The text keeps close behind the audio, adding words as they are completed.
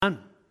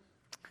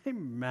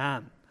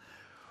Amen.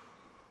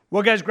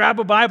 Well, guys,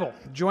 grab a Bible.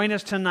 Join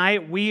us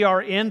tonight. We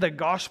are in the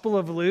Gospel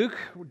of Luke.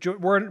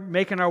 We're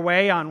making our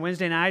way on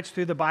Wednesday nights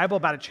through the Bible,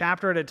 about a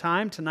chapter at a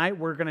time. Tonight,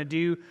 we're going to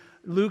do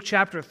Luke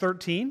chapter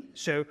 13.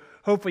 So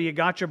hopefully you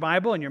got your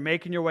Bible and you're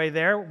making your way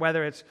there,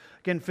 whether it's,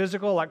 again,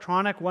 physical,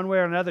 electronic, one way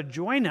or another.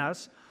 Join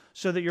us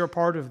so that you're a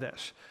part of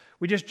this.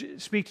 We just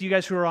speak to you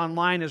guys who are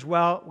online as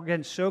well. We're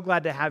again so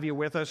glad to have you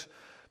with us,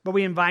 but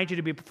we invite you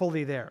to be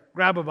fully there.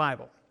 Grab a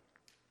Bible.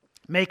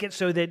 Make it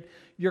so that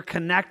you're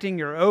connecting,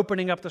 you're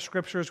opening up the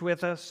Scriptures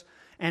with us,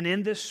 and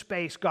in this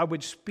space, God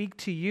would speak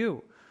to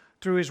you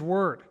through His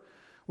Word.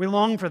 We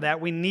long for that.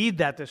 We need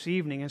that this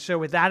evening. And so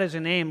with that as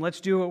an aim,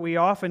 let's do what we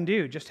often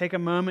do. Just take a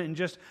moment and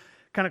just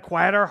kind of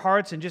quiet our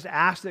hearts and just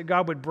ask that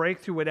God would break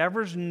through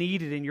whatever's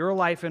needed in your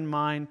life and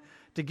mine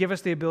to give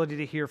us the ability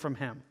to hear from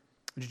Him.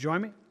 Would you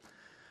join me?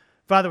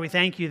 Father, we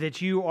thank you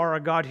that you are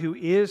a God who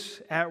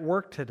is at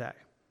work today.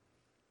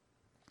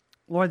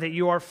 Lord, that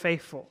you are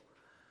faithful.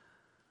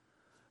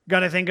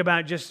 God, I think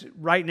about just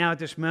right now at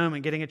this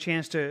moment, getting a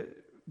chance to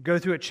go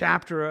through a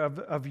chapter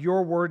of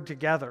your word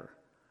together.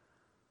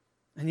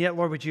 And yet,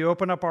 Lord, would you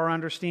open up our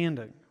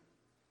understanding?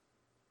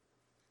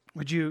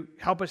 Would you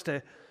help us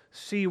to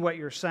see what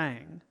you're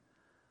saying?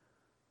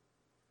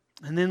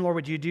 And then, Lord,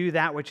 would you do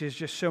that which is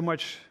just so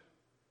much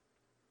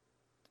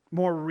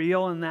more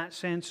real in that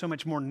sense, so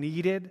much more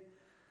needed?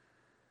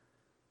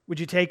 Would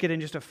you take it and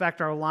just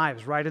affect our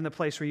lives right in the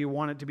place where you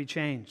want it to be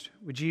changed?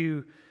 Would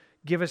you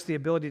give us the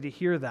ability to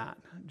hear that,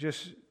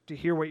 just to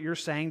hear what you're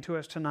saying to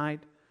us tonight,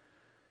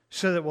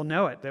 so that we'll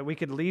know it, that we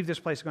could leave this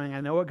place going,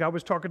 I know what God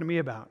was talking to me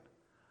about.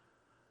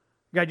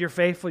 God, you're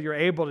faithful, you're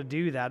able to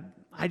do that.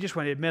 I just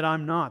want to admit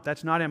I'm not.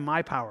 That's not in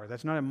my power.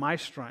 That's not in my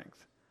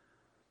strength.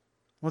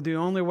 Well, the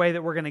only way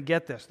that we're going to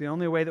get this, the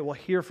only way that we'll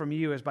hear from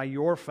you is by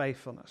your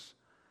faithfulness.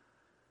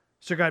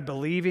 So God,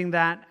 believing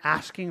that,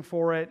 asking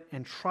for it,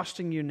 and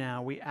trusting you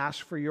now, we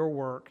ask for your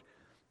work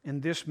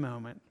in this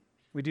moment.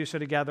 We do so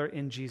together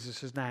in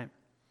Jesus' name.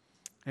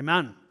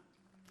 Amen.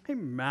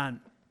 Amen.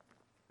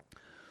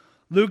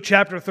 Luke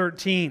chapter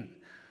 13.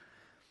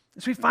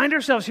 As we find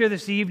ourselves here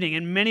this evening,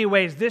 in many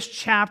ways, this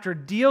chapter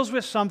deals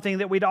with something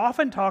that we'd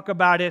often talk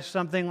about as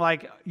something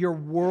like your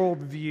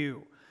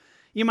worldview.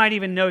 You might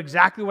even know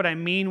exactly what I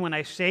mean when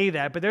I say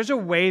that, but there's a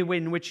way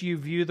in which you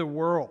view the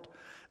world.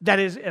 That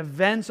is,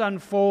 events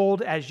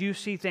unfold as you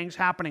see things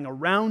happening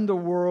around the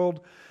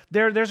world.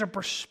 There's a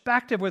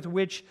perspective with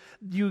which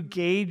you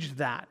gauge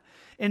that.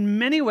 In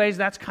many ways,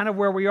 that's kind of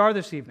where we are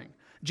this evening.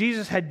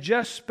 Jesus had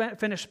just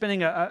finished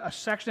spending a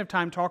section of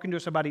time talking to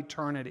us about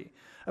eternity,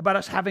 about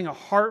us having a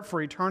heart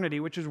for eternity,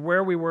 which is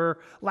where we were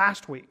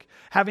last week,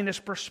 having this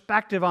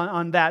perspective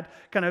on that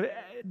kind of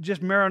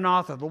just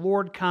Maranatha, the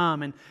Lord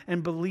come,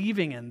 and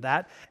believing in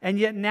that. And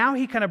yet now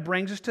he kind of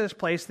brings us to this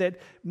place that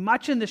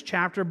much in this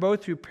chapter,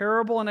 both through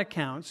parable and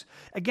accounts,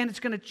 again, it's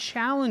going to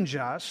challenge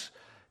us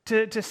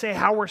to say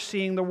how we're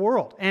seeing the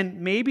world. And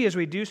maybe as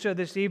we do so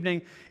this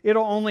evening,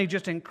 it'll only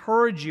just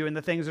encourage you in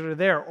the things that are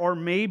there. Or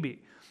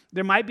maybe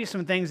there might be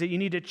some things that you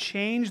need to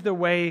change the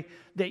way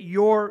that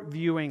you're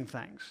viewing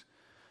things.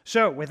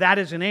 So with that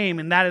as an aim,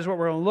 and that is what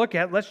we're going to look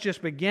at, let's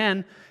just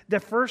begin. The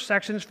first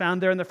section is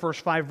found there in the first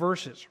 5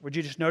 verses. Would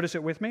you just notice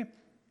it with me? It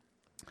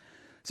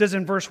says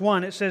in verse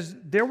 1, it says,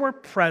 there were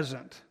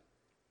present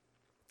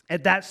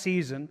at that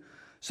season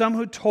some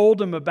who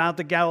told him about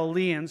the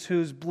Galileans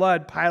whose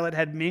blood Pilate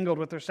had mingled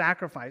with their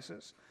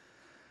sacrifices.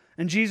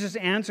 And Jesus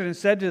answered and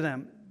said to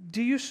them,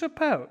 do you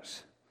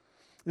suppose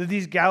that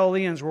these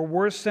Galileans were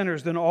worse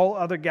sinners than all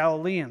other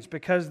Galileans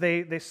because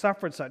they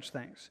suffered such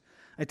things?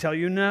 I tell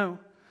you, no.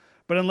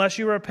 But unless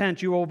you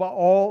repent, you will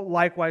all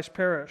likewise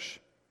perish.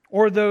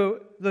 Or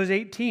those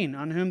 18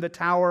 on whom the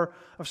tower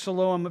of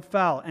Siloam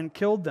fell and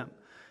killed them.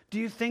 Do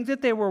you think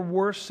that they were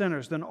worse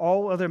sinners than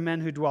all other men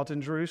who dwelt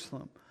in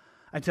Jerusalem?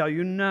 I tell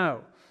you,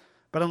 no.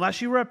 But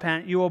unless you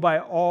repent, you will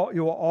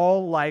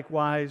all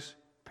likewise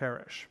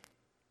perish.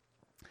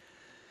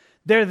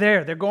 They're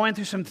there. They're going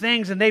through some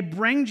things, and they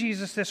bring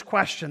Jesus this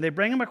question. They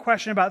bring him a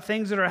question about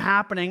things that are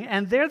happening,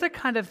 and they're the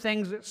kind of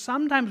things that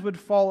sometimes would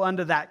fall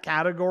under that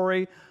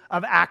category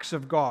of acts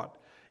of God.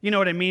 You know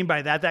what I mean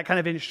by that? That kind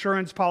of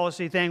insurance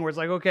policy thing where it's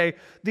like, okay,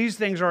 these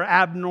things are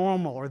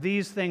abnormal, or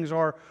these things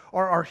are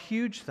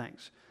huge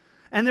things.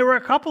 And there were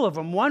a couple of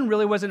them. One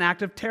really was an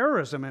act of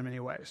terrorism in many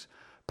ways.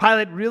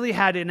 Pilate really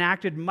had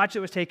enacted much that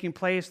was taking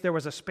place. There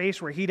was a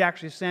space where he'd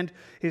actually sent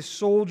his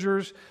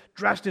soldiers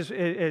dressed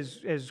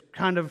as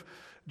kind of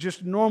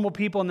just normal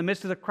people in the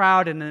midst of the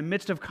crowd, and in the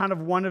midst of kind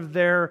of one of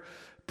their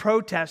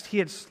protests, he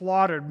had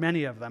slaughtered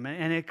many of them.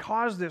 And it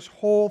caused this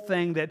whole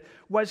thing that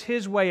was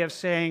his way of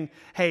saying,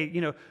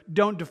 hey,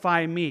 don't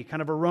defy me,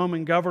 kind of a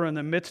Roman governor in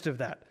the midst of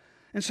that.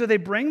 And so they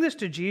bring this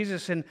to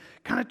Jesus and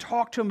kind of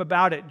talk to him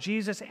about it.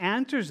 Jesus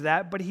answers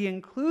that, but he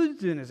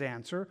includes in his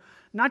answer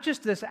not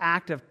just this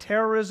act of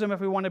terrorism,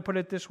 if we want to put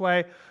it this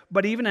way,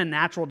 but even a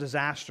natural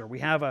disaster. We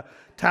have a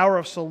Tower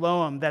of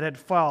Siloam that had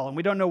fallen, and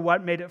we don't know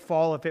what made it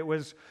fall, if it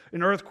was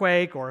an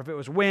earthquake or if it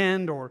was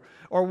wind or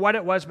what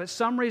it was, but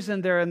some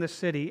reason they're in the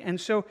city. And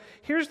so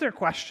here's their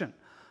question.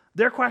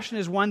 Their question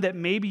is one that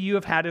maybe you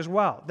have had as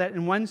well. That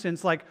in one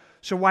sense, like,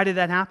 so why did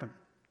that happen?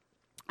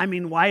 I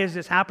mean, why is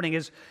this happening?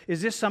 Is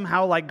this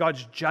somehow like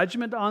God's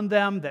judgment on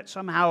them, that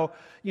somehow,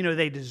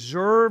 they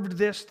deserved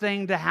this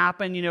thing to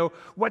happen?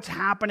 What's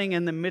happening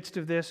in the midst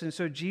of this? And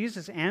so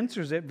Jesus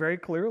answers it very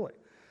clearly.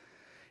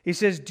 He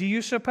says, do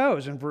you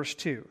suppose, in verse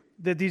 2,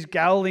 that these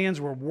Galileans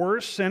were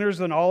worse sinners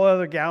than all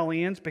other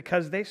Galileans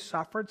because they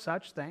suffered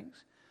such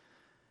things?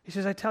 He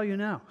says, I tell you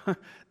no.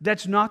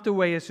 That's not the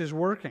way this is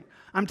working.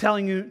 I'm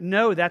telling you,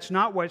 no, that's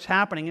not what's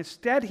happening.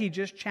 Instead, he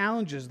just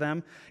challenges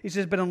them. He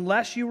says, but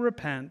unless you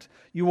repent,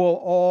 you will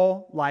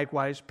all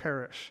likewise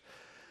perish.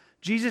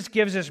 Jesus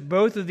gives us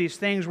both of these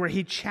things where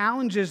he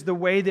challenges the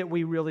way that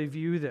we really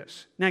view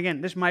this. Now,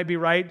 again, this might be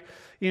right,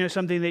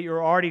 something that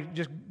you're already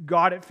just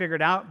got it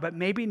figured out, but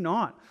maybe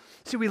not.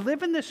 See, we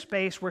live in this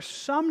space where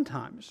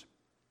sometimes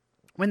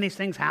when these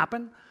things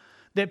happen,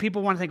 that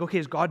people want to think, okay,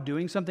 is God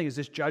doing something? Is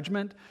this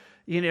judgment?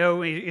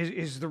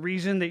 Is the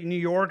reason that New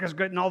York is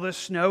getting all this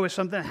snow, is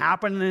something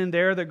happening in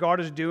there that God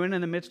is doing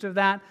in the midst of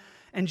that?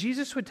 And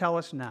Jesus would tell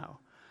us no.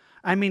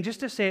 I mean, just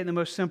to say it in the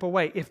most simple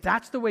way, if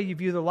that's the way you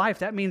view the life,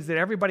 that means that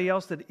everybody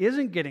else that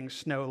isn't getting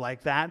snow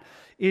like that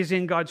is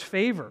in God's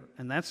favor.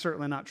 And that's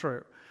certainly not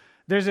true.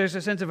 There's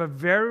a sense of a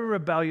very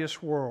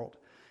rebellious world.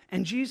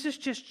 And Jesus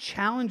just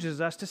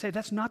challenges us to say,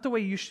 that's not the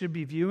way you should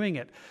be viewing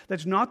it.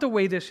 That's not the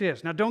way this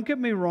is. Now, don't get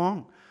me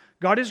wrong.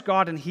 God is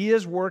God, and he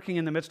is working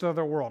in the midst of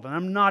the world. And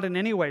I'm not in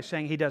any way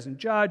saying he doesn't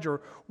judge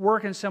or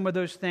work in some of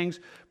those things,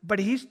 but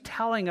he's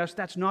telling us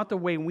that's not the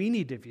way we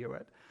need to view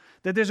it.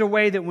 That there's a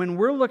way that when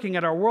we're looking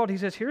at our world, he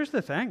says, here's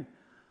the thing.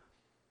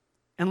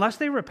 Unless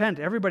they repent,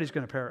 everybody's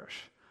going to perish.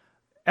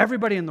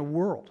 Everybody in the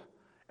world.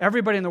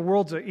 Everybody in the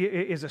world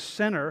is a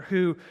sinner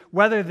who,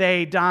 whether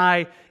they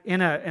die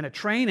in a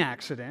train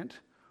accident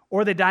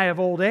or they die of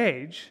old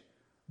age,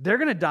 they're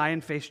going to die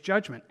and face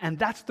judgment. And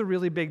that's the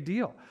really big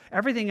deal.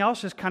 Everything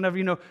else is kind of,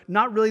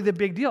 not really the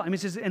big deal. I mean, it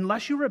says,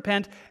 unless you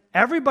repent,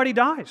 everybody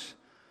dies.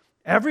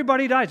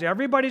 Everybody dies.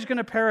 Everybody's going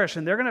to perish,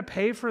 and they're going to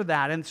pay for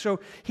that. And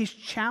so he's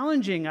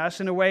challenging us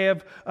in a way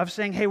of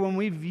saying, hey, when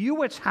we view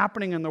what's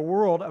happening in the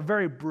world, a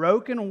very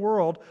broken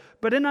world,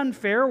 but an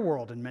unfair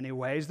world in many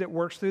ways that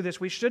works through this,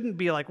 we shouldn't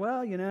be like,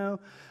 well,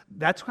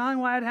 that's kind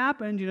of why it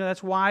happened.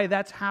 That's why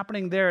that's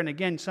happening there. And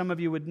again, some of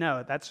you would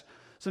know that's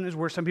sometimes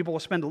where some people will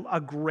spend a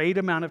great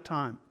amount of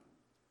time.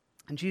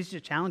 And Jesus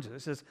just challenges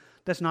us. He says,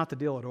 that's not the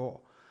deal at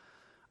all.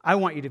 I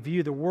want you to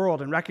view the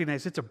world and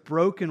recognize it's a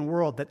broken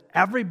world, that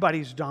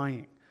everybody's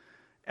dying.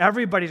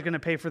 Everybody's going to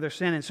pay for their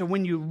sin. And so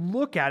when you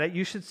look at it,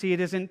 you should see it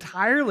as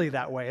entirely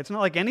that way. It's not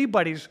like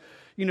anybody's,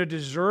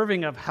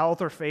 deserving of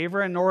health or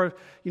favor, and nor,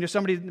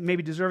 somebody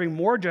maybe deserving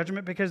more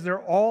judgment, because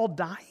they're all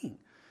dying.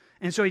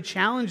 And so he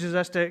challenges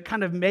us to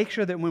kind of make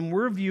sure that when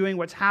we're viewing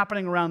what's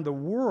happening around the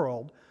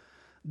world,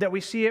 that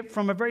we see it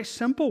from a very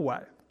simple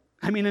way.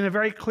 I mean, in a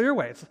very clear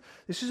way.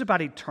 This is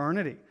about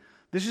eternity.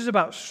 This is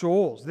about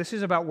souls. This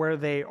is about where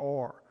they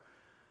are.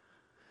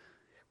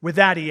 With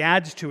that, he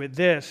adds to it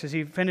this. As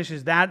he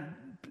finishes that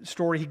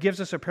story, he gives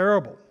us a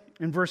parable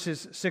in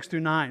verses 6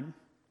 through 9.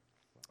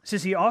 It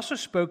says, he also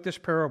spoke this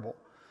parable.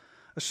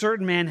 A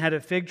certain man had a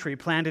fig tree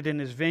planted in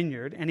his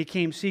vineyard, and he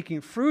came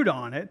seeking fruit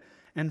on it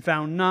and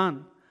found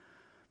none.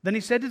 Then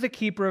he said to the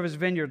keeper of his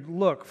vineyard,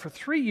 look, for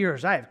 3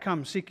 years I have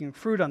come seeking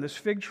fruit on this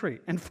fig tree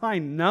and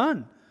find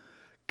none.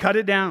 Cut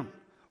it down.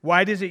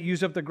 Why does it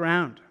use up the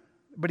ground?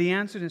 But he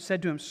answered and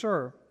said to him,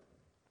 sir,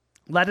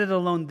 let it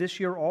alone this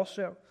year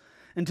also,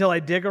 until I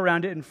dig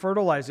around it and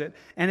fertilize it.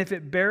 And if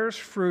it bears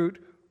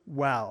fruit,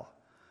 well.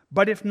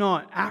 But if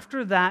not,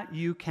 after that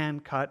you can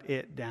cut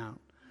it down.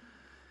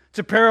 It's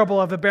a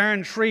parable of a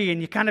barren tree,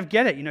 and you kind of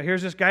get it.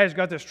 Here's this guy who's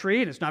got this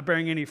tree, and it's not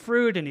bearing any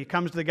fruit, and he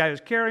comes to the guy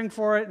who's caring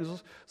for it. And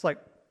it's like,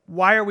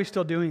 why are we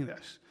still doing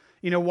this?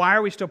 Why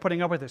are we still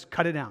putting up with this?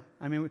 Cut it down.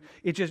 I mean,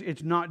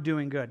 it's not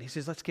doing good. He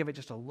says, let's give it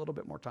just a little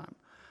bit more time.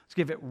 Let's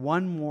give it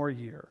 1 more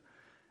year,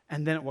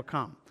 and then it will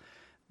come.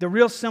 The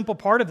real simple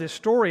part of this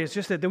story is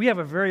just that we have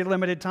a very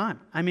limited time.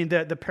 I mean,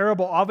 the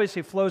parable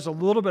obviously flows a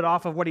little bit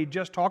off of what he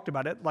just talked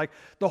about. It like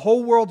the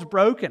whole world's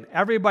broken.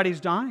 Everybody's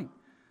dying.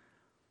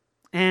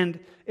 And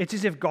it's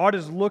as if God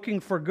is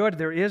looking for good.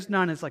 There is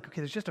none. It's like,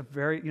 okay, there's just a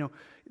very,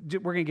 we're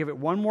going to give it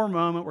 1 more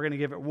moment. We're going to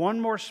give it 1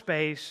 more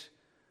space.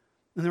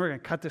 And then we're going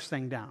to cut this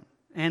thing down.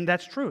 And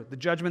that's true. The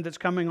judgment that's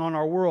coming on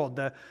our world,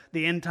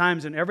 the end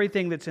times and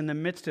everything that's in the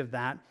midst of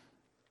that.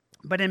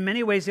 But in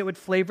many ways, it would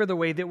flavor the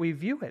way that we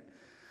view it.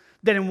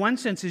 That in one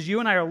sense, as you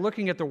and I are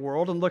looking at the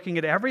world and looking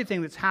at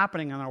everything that's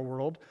happening in our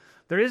world,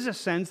 there is a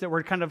sense that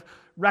we're kind of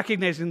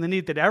recognizing the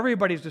need that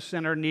everybody's a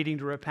sinner needing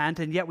to repent,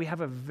 and yet we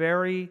have a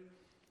very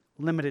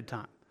limited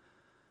time.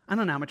 I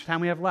don't know how much time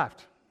we have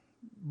left,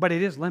 but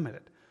it is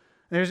limited.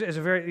 There's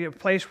a very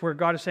place where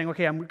God is saying,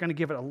 okay, I'm going to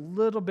give it a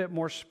little bit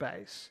more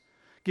space.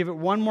 Give it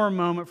 1 more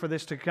moment for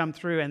this to come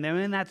through, and then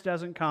when that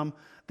doesn't come,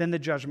 then the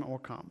judgment will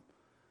come.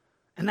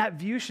 And that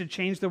view should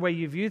change the way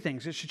you view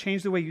things. It should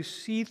change the way you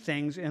see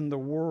things in the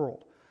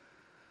world.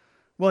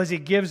 Well, as he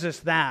gives us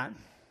that,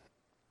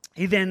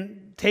 he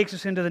then takes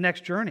us into the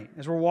next journey.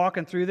 As we're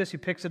walking through this, he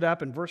picks it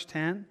up in verse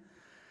 10.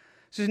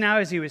 It It says, now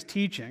as he was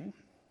teaching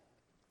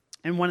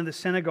in one of the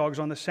synagogues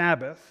on the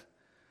Sabbath,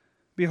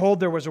 behold,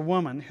 there was a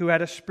woman who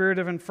had a spirit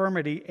of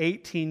infirmity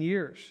 18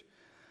 years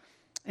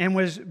and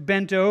was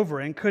bent over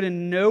and could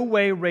in no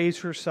way raise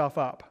herself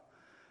up.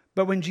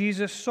 But when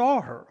Jesus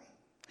saw her,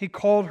 he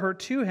called her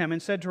to him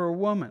and said to her,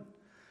 woman,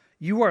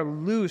 you are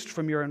loosed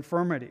from your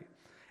infirmity.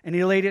 And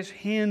he laid his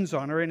hands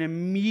on her, and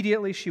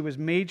immediately she was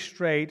made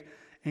straight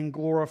and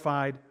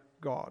glorified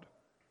God.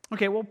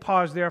 Okay, we'll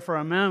pause there for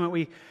a moment.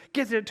 We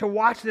get to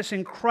watch this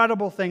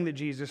incredible thing that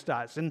Jesus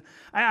does. And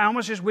I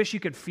almost just wish you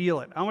could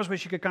feel it. I almost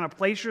wish you could kind of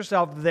place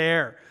yourself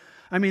there.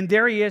 I mean,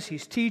 there he is.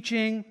 He's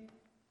teaching.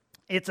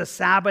 It's a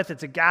Sabbath.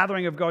 It's a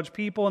gathering of God's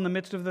people in the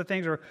midst of the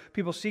things, or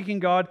people seeking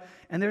God.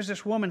 And there's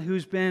this woman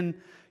who's been,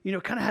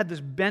 kind of had this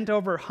bent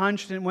over,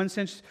 hunched in one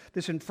sense,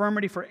 this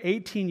infirmity for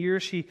 18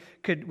 years. She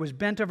was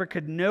bent over,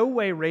 could no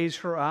way raise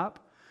her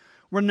up.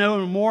 We'll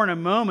know more in a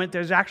moment.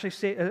 There's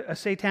actually a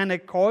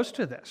satanic cause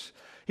to this.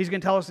 He's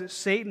going to tell us that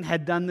Satan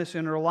had done this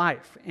in her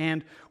life.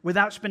 And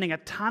without spending a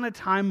ton of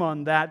time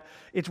on that,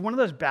 it's one of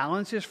those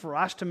balances for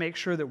us to make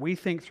sure that we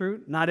think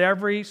through. Not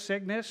every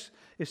sickness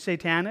is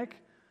satanic,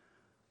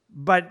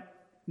 but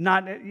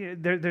not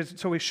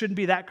so we shouldn't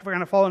be that, we're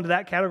going to fall into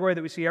that category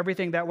that we see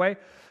everything that way.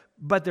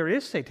 But there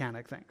is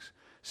satanic things.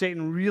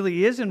 Satan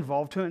really is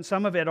involved to it, and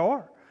some of it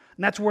are.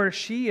 And that's where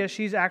she is.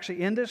 She's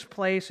actually in this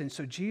place, and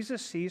so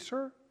Jesus sees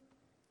her,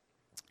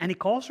 and he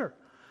calls her.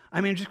 I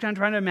mean, just kind of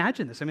trying to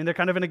imagine this. I mean, they're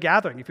kind of in a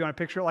gathering, if you want to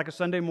picture it like a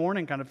Sunday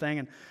morning kind of thing,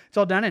 and it's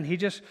all done, and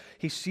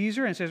he sees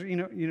her and says,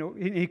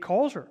 he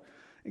calls her.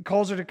 He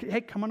calls her to,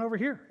 hey, come on over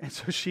here. And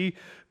so she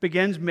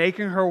begins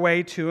making her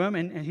way to him,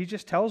 and he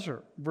just tells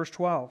her, verse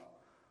 12,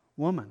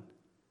 woman,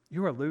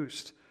 you are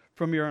loosed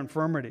from your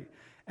infirmity.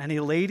 And he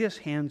laid his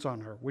hands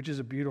on her, which is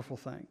a beautiful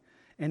thing.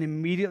 And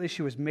immediately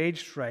she was made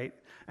straight.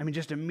 I mean,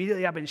 just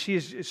immediately up. And she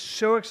is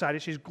so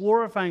excited. She's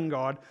glorifying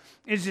God.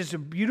 It's just a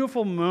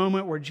beautiful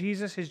moment where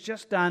Jesus has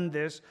just done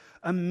this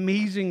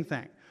amazing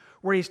thing,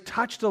 where he's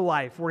touched a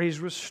life, where he's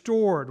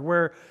restored,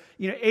 where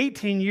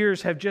 18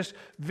 years have just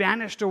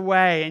vanished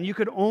away. And you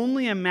could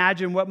only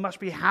imagine what must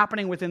be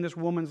happening within this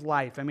woman's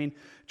life. I mean,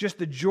 just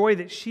the joy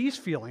that she's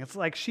feeling. It's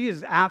like she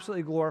is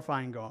absolutely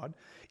glorifying God.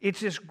 It's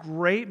this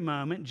great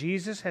moment.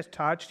 Jesus has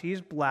touched.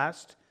 He's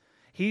blessed.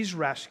 He's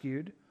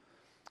rescued.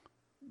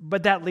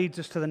 But that leads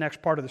us to the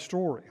next part of the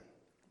story.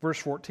 Verse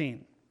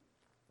 14.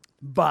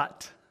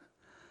 But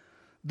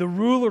the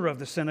ruler of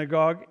the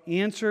synagogue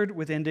answered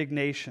with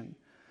indignation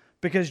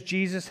because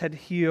Jesus had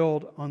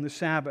healed on the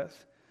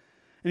Sabbath.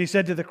 And he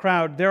said to the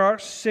crowd, there are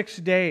 6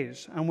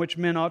 days on which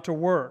men ought to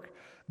work.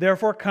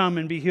 Therefore come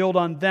and be healed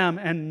on them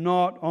and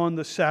not on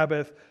the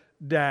Sabbath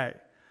day.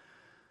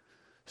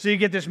 So you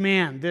get this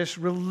man, this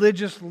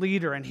religious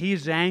leader, and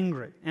he's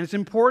angry. And it's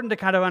important to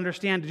kind of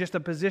understand just the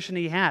position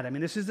he had. I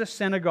mean, this is the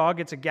synagogue.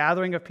 It's a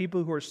gathering of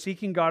people who are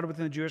seeking God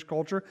within the Jewish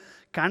culture,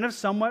 kind of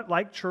somewhat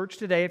like church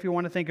today, if you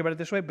want to think about it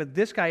this way. But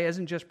this guy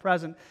isn't just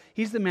present.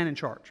 He's the man in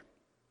charge.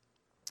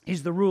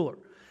 He's the ruler.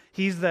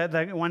 He's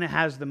the one that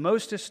has the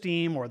most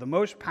esteem or the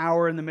most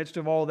power in the midst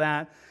of all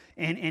that.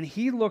 And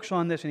he looks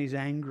on this and he's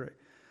angry.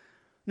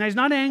 Now, he's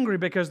not angry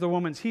because the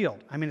woman's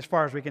healed. I mean, as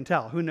far as we can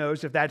tell. Who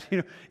knows if that,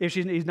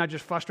 he's not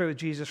just frustrated with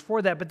Jesus for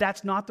that, but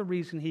that's not the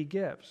reason he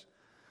gives.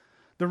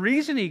 The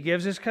reason he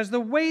gives is because the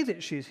way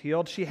that she's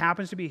healed, she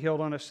happens to be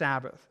healed on a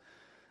Sabbath.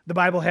 The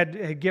Bible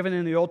had given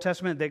in the Old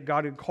Testament that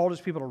God had called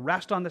his people to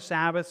rest on the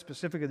Sabbath,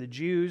 specifically the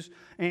Jews,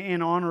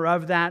 in honor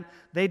of that.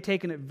 They'd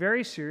taken it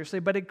very seriously,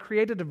 but it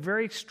created a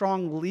very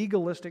strong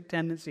legalistic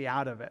tendency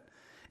out of it.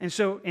 And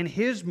so in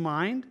his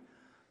mind,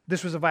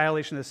 this was a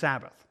violation of the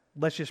Sabbath.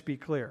 Let's just be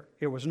clear.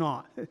 It was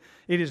not.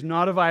 It is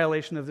not a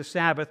violation of the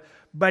Sabbath,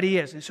 but he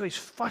is. And so he's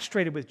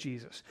frustrated with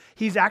Jesus.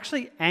 He's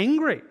actually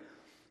angry.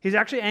 He's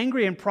actually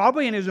angry and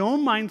probably in his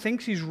own mind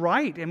thinks he's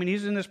right. I mean,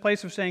 he's in this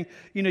place of saying,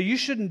 you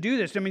shouldn't do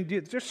this. I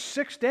mean, there's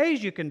 6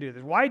 days you can do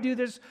this. Why do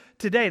this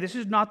today? This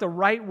is not the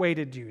right way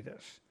to do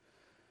this.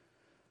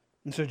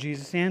 And so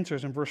Jesus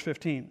answers in verse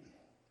 15.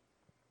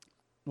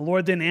 The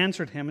Lord then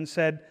answered him and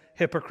said,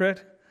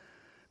 hypocrite,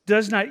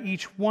 does not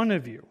each one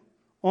of you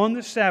on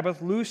the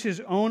Sabbath loose his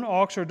own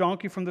ox or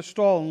donkey from the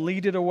stall and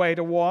lead it away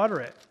to water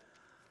it?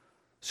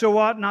 So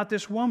ought not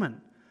this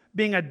woman,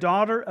 being a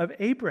daughter of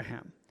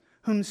Abraham,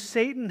 whom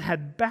Satan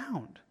had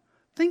bound,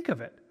 think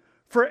of it,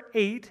 for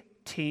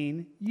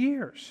 18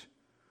 years,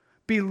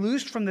 be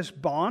loosed from this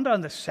bond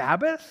on the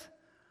Sabbath?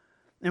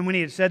 And when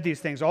he had said these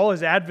things, all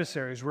his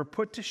adversaries were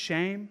put to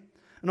shame,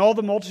 and all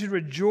the multitude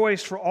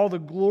rejoiced for all the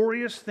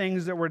glorious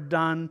things that were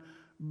done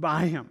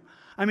by him.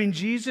 I mean,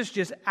 Jesus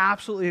just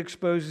absolutely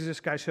exposes this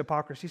guy's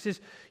hypocrisy. He says,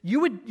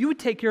 you would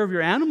take care of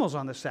your animals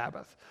on the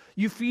Sabbath.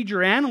 You feed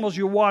your animals,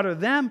 you water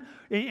them,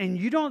 and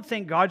you don't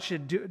think God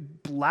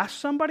should bless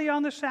somebody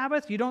on the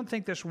Sabbath? You don't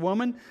think this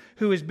woman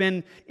who has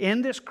been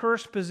in this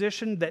cursed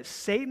position that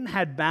Satan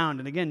had bound,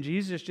 and again,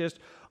 Jesus just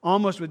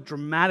almost with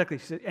dramatically,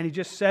 and he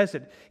just says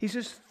it. He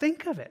says,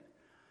 think of it.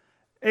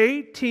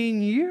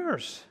 18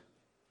 years.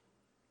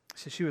 He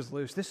says she was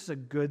loose. This is a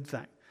good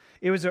thing.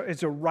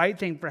 It's a right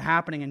thing for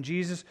happening, and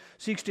Jesus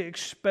seeks to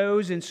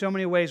expose in so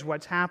many ways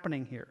what's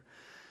happening here.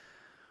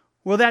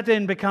 Well, that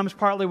then becomes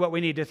partly what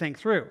we need to think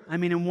through. I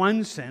mean, in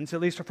one sense,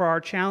 at least for our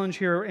challenge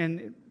here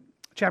in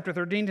chapter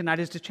 13 tonight,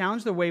 is to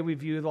challenge the way we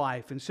view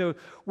life. And so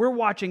we're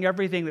watching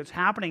everything that's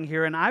happening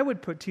here, and I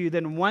would put to you that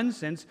in one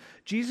sense,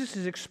 Jesus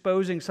is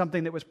exposing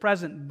something that was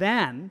present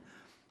then,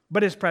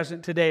 but is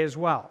present today as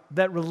well.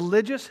 That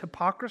religious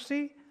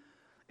hypocrisy,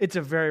 it's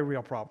a very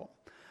real problem.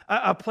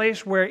 A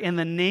place where in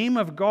the name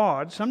of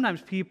God,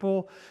 sometimes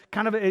people it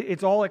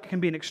can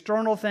be an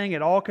external thing,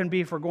 it all can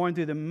be for going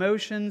through the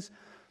motions,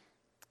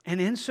 and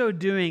in so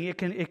doing, it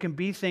can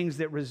be things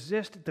that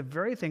resist the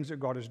very things that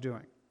God is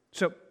doing.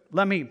 So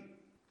let me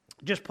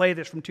just play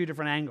this from two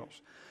different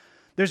angles.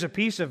 There's a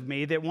piece of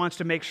me that wants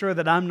to make sure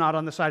that I'm not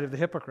on the side of the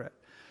hypocrite.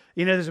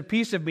 There's a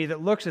piece of me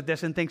that looks at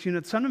this and thinks,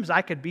 sometimes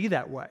I could be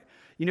that way.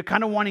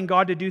 Kind of wanting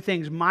God to do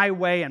things my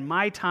way and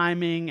my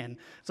timing. And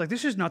it's like,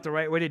 this is not the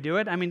right way to do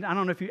it. I mean, I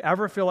don't know if you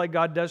ever feel like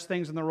God does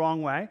things in the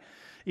wrong way.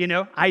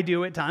 I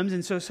do at times.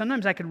 And so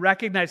sometimes I could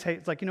recognize, hey,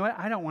 it's like, what?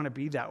 I don't want to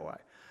be that way.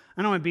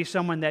 I don't want to be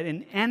someone that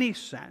in any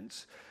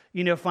sense,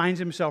 finds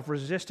himself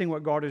resisting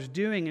what God is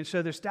doing. And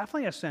so there's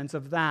definitely a sense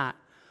of that.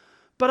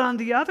 But on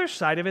the other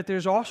side of it,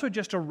 there's also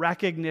just a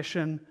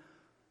recognition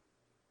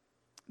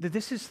that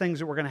this is things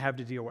that we're going to have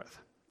to deal with.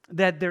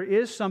 That there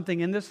is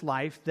something in this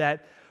life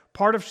that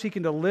part of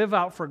seeking to live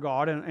out for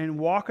God and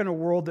walk in a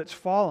world that's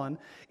fallen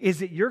is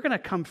that you're going to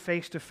come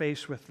face to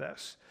face with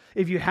this.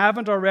 If you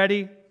haven't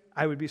already,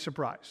 I would be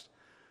surprised.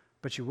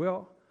 But you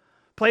will.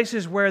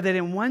 Places where that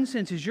in one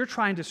sense, as you're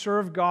trying to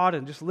serve God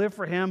and just live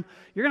for Him,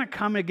 you're going to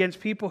come against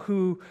people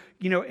who,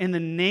 in the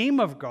name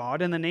of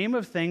God, in the name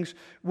of things,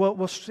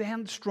 will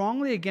stand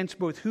strongly against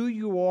both who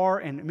you are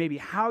and maybe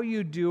how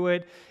you do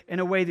it in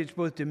a way that's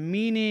both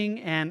demeaning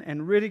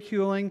and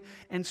ridiculing.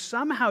 And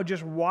somehow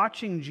just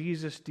watching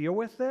Jesus deal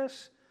with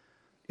this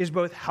is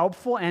both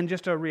helpful and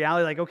just a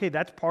reality like, okay,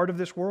 that's part of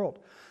this world.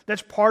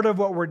 That's part of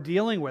what we're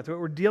dealing with.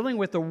 We're dealing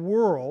with a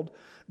world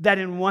that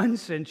in one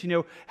sense,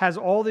 has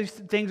all these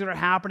things that are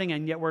happening,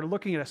 and yet we're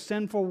looking at a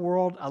sinful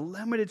world, a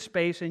limited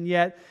space, and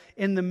yet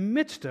in the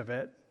midst of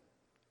it,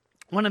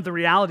 one of the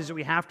realities that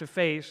we have to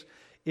face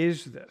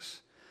is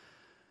this.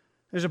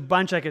 There's a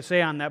bunch I could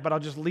say on that, but I'll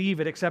just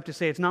leave it except to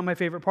say it's not my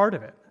favorite part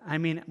of it. I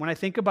mean, when I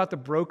think about the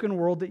broken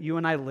world that you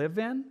and I live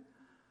in,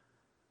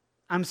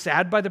 I'm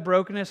sad by the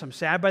brokenness, I'm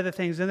sad by the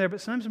things in there,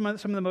 but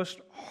sometimes some of the most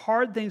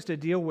hard things to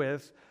deal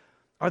with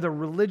are the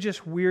religious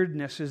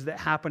weirdnesses that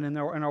happen in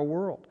our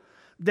world.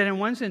 That in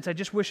one sense, I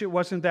just wish it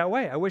wasn't that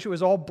way. I wish it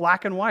was all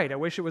black and white. I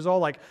wish it was all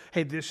like,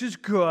 hey, this is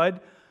good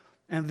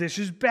and this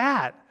is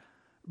bad.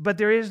 But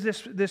there is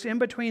this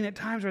in-between at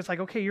times where it's like,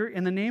 okay, you're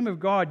in the name of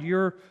God,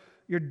 you're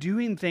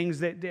doing things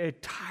that are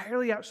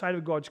entirely outside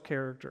of God's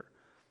character.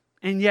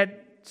 And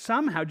yet,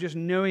 somehow, just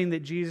knowing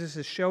that Jesus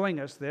is showing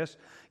us this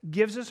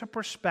gives us a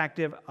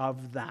perspective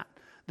of that.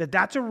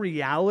 That's a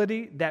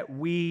reality that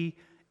we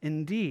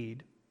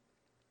indeed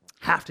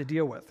have to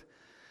deal with.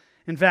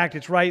 In fact,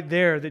 it's right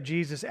there that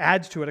Jesus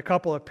adds to it a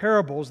couple of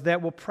parables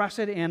that will press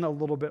it in a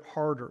little bit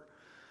harder.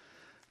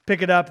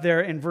 Pick it up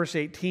there in verse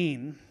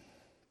 18.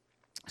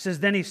 It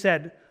says, "Then he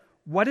said,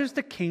 'What is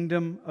the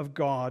kingdom of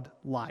God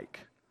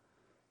like?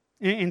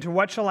 And to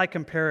what shall I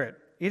compare it?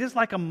 It is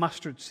like a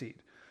mustard seed,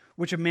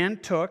 which a man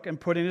took and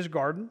put in his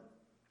garden,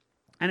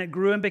 and it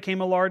grew and became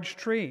a large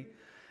tree,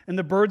 and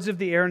the birds of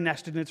the air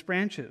nested in its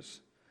branches.'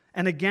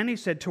 And again he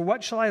said, 'To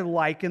what shall I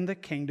liken the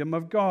kingdom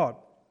of God?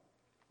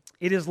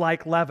 It is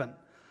like leaven,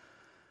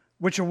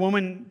 which a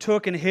woman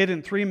took and hid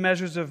in 3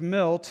 measures of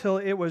meal till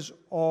it was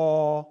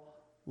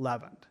all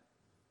leavened.'"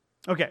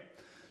 Okay,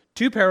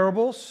 2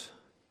 parables,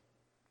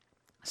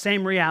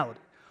 same reality,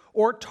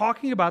 or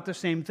talking about the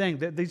same thing.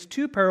 These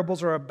 2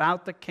 parables are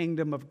about the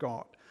kingdom of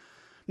God.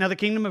 Now, the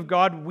kingdom of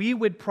God, we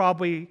would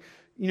probably,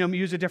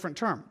 use a different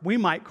term. We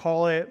might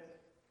call it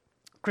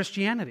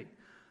Christianity.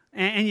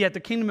 And yet the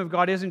kingdom of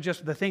God isn't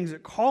just the things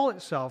that call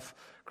itself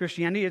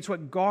Christianity, it's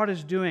what God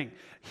is doing,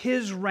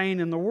 His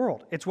reign in the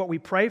world. It's what we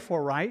pray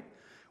for, right?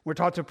 We're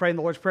taught to pray in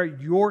the Lord's Prayer,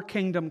 "Your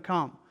kingdom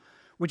come,"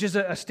 which is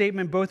a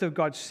statement both of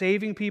God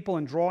saving people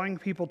and drawing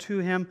people to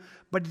Him,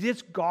 but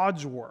it's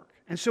God's work.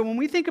 And so when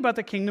we think about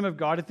the kingdom of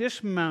God at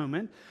this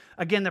moment,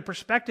 again, the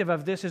perspective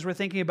of this is we're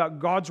thinking about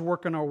God's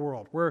work in our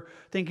world. We're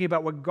thinking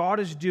about what God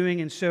is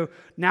doing. And so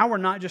now we're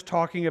not just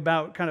talking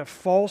about kind of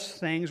false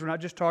things. We're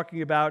not just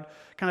talking about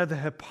kind of the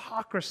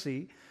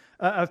hypocrisy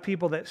of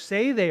people that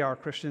say they are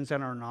Christians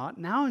and are not.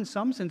 Now, in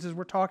some senses,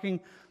 we're talking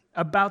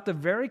about the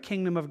very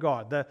kingdom of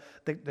God,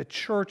 the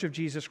church of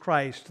Jesus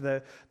Christ,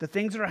 the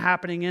things that are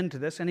happening into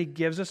this. And He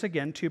gives us,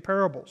 again, 2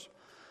 parables.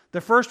 The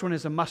first one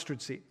is a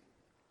mustard seed.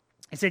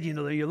 He said,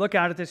 you look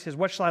out at this, he says,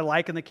 "What shall I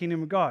like in the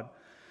kingdom of God?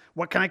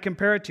 What can I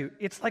compare it to?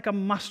 It's like a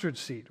mustard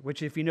seed,"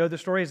 which, if you know the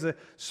story, is the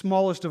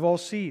smallest of all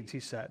seeds, he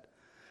said.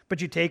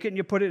 "But you take it and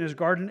you put it in his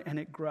garden, and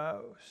it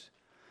grows.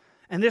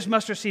 And this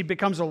mustard seed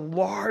becomes a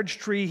large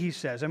tree, he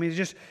says. I mean,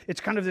 it's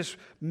kind of this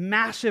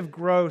massive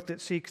growth that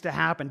seeks to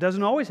happen.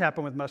 Doesn't always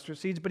happen with mustard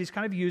seeds, but he's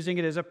kind of using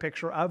it as a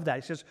picture of that.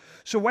 He says,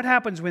 so what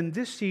happens when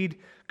this seed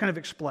kind of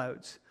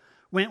explodes?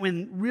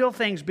 When real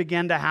things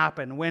begin to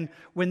happen, when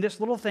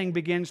this little thing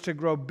begins to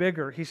grow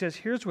bigger, he says,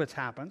 here's what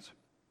happens.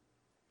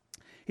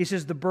 He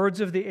says, the birds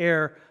of the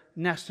air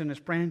nest in its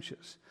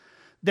branches.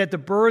 That the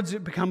birds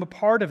become a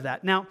part of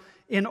that. Now,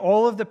 in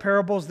all of the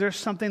parables, there's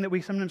something that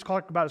we sometimes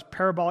talk about as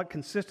parabolic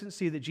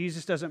consistency, that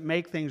Jesus doesn't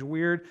make things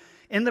weird.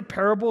 In the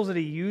parables that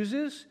he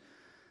uses,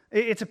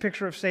 it's a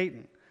picture of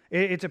Satan.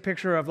 It's a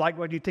picture of, like,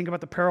 when you think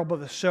about the parable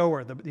of the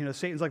sower.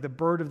 Satan's like the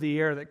bird of the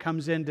air that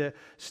comes in to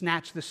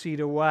snatch the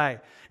seed away.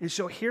 And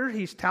so here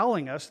he's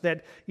telling us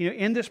that,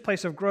 in this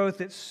place of growth,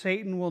 that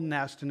Satan will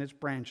nest in its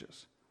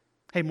branches.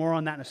 Hey, more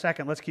on that in a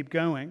second. Let's keep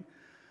going.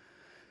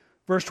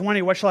 Verse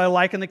 20, what shall I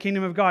liken the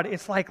kingdom of God?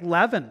 It's like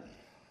leaven,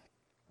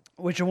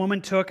 which a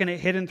woman took and it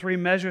hid in 3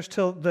 measures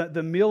till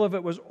the meal of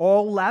it was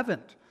all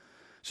leavened.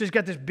 So he's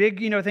got this big,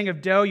 thing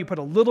of dough. You put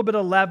a little bit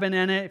of leaven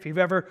in it. If you've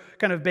ever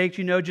kind of baked,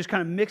 just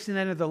kind of mixing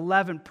that into the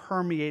leaven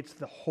permeates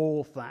the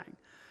whole thing,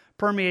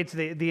 permeates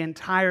the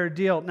entire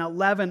deal. Now,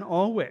 leaven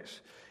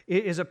always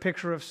is a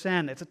picture of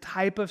sin. It's a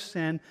type of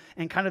sin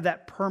and kind of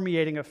that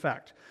permeating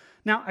effect.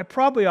 Now, I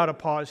probably ought to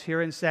pause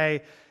here and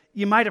say,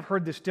 you might have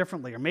heard this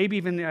differently, or maybe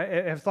even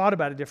have thought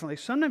about it differently.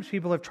 Sometimes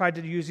people have tried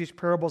to use these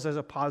parables as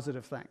a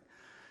positive thing.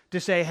 To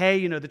say,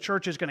 hey, the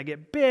church is going to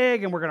get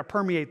big and we're going to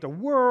permeate the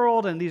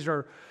world, and these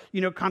are,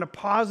 kind of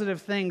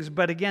positive things.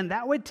 But again,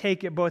 that would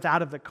take it both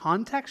out of the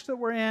context that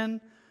we're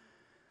in,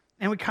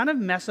 and we kind of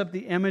mess up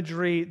the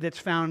imagery that's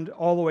found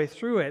all the way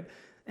through it.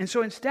 And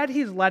so instead,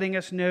 he's letting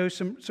us know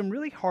some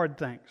really hard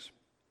things.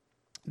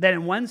 That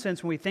in one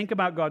sense, when we think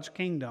about God's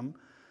kingdom,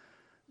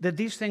 that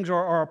these things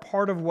are a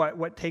part of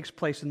what takes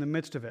place in the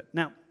midst of it.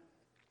 Now,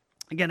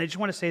 again, I just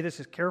want to say this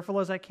as careful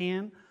as I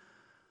can,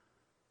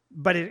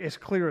 but as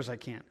clear as I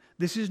can.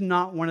 This is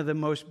not one of the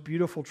most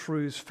beautiful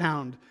truths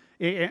found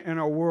in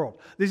our world.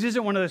 This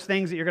isn't one of those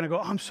things that you're going to go,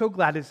 oh, I'm so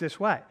glad it's this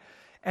way.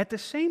 At the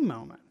same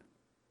moment,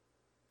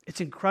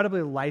 it's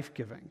incredibly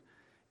life-giving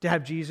to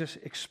have Jesus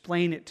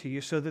explain it to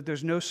you so that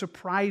there's no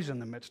surprise in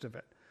the midst of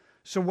it.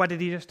 So what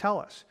did he just tell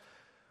us?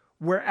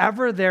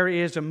 Wherever there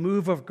is a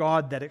move of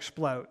God that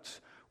explodes,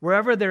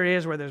 where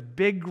there's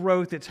big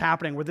growth that's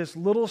happening, where this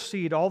little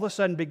seed all of a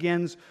sudden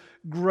begins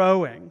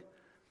growing,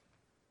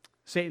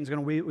 Satan's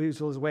going to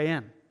weasel his way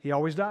in. He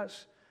always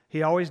does.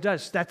 He always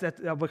does.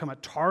 That'll become a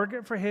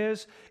target for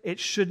his. It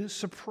shouldn't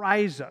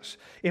surprise us.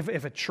 If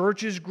a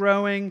church is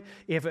growing,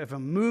 if a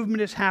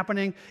movement is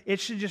happening, it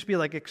should just be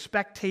like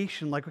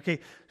expectation, like, okay,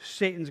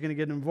 Satan's going to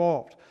get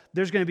involved.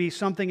 There's going to be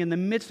something in the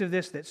midst of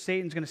this that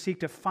Satan's going to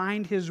seek to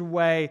find his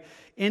way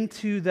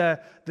into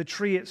the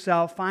tree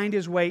itself, find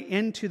his way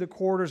into the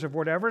quarters of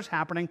whatever's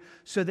happening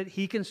so that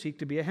he can seek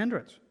to be a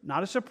hindrance.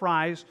 Not a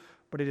surprise,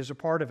 but it is a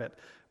part of it.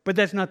 But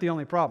that's not the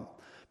only problem.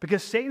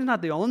 Because Satan's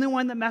not the only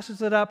one that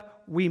messes it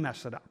up, we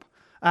mess it up.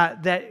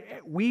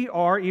 That we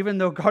are, even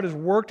though God has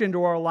worked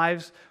into our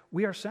lives,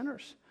 we are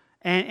sinners.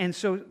 And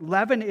so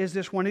leaven is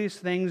this one of these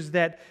things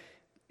that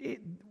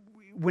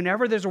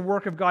whenever there's a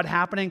work of God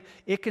happening,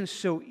 it can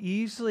so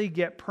easily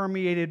get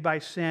permeated by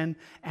sin,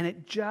 and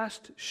it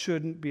just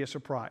shouldn't be a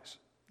surprise.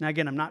 Now,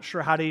 again, I'm not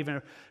sure how to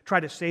even try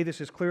to say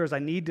this as clear as I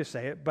need to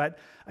say it, but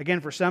again,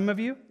 for some of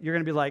you, you're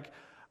going to be like,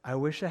 I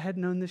wish I had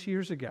known this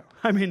years ago.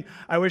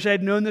 I wish I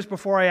had known this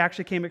before I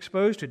actually came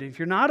exposed to it. If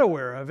you're not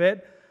aware of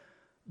it,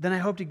 then I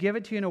hope to give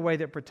it to you in a way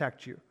that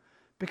protects you.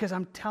 Because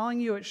I'm telling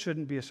you, it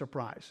shouldn't be a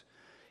surprise.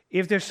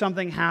 If there's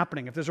something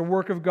happening, if there's a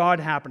work of God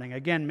happening,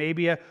 again,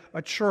 maybe a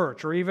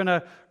church or even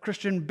a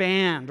Christian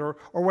band or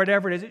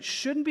whatever it is, it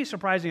shouldn't be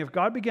surprising if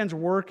God begins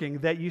working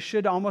that you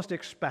should almost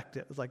expect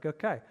it. It's like,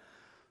 okay,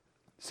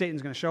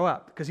 Satan's going to show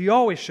up because he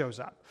always shows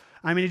up.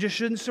 It just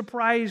shouldn't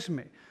surprise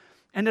me.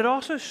 And it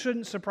also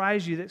shouldn't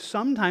surprise you that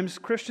sometimes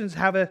Christians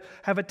have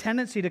a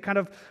tendency to kind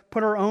of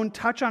put our own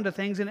touch onto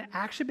things, and it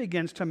actually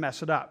begins to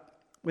mess it up.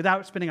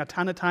 Without spending a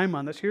ton of time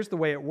on this, here's the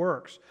way it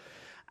works.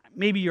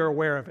 Maybe you're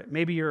aware of it.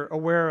 Maybe you're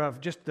aware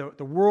of just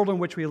the world in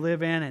which we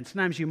live in, and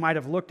sometimes you might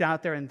have looked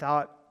out there and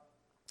thought,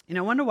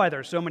 I wonder why there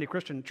are so many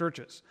Christian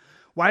churches.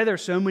 Why are there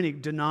so many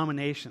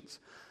denominations?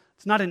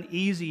 It's not an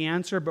easy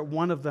answer, but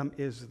one of them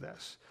is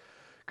this.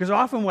 Because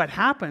often what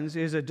happens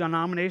is a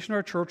denomination or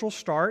a church will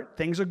start,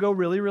 things will go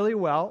really, really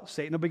well,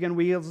 Satan will begin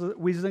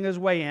weaseling his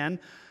way in,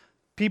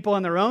 people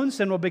in their own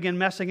sin will begin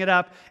messing it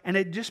up, and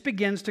it just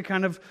begins to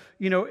kind of,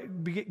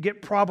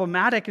 get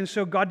problematic, and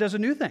so God does a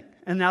new thing.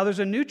 And now there's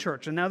a new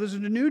church, and now there's a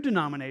new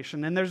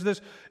denomination, and there's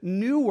this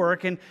new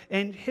work, and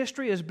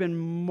history has been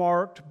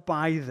marked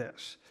by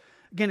this.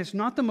 Again, it's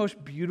not the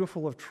most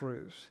beautiful of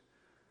truths,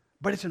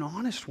 but it's an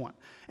honest one.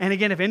 And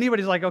again, if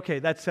anybody's like, okay,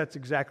 that's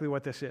exactly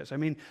what this is.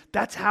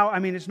 That's how,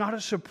 it's not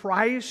a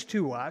surprise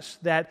to us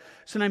that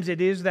sometimes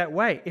it is that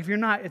way.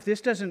 If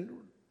this doesn't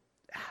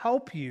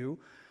help you,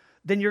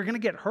 then you're going to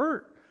get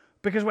hurt.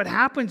 Because what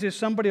happens is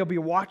somebody will be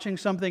watching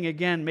something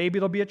again. Maybe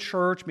it'll be a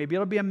church, maybe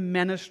it'll be a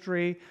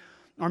ministry,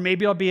 Or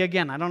maybe it'll be,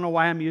 again, I don't know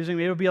why I'm using,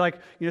 maybe it'll be like,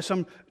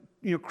 some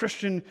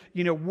Christian,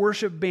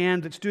 worship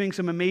band that's doing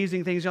some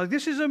amazing things. You're like,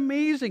 this is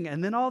amazing.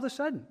 And then all of a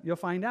sudden, you'll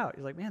find out.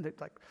 You're like, man,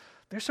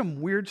 there's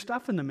some weird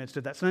stuff in the midst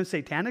of that. Sometimes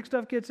satanic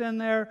stuff gets in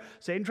there.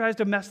 Satan tries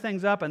to mess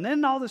things up. And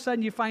then all of a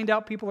sudden, you find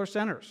out people are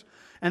sinners.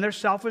 And their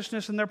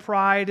selfishness and their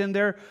pride and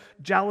their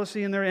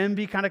jealousy and their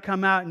envy kind of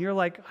come out. And you're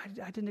like,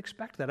 I didn't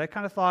expect that. I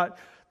kind of thought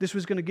this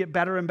was going to get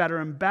better and better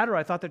and better.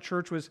 I thought the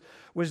church was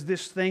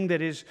this thing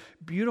that is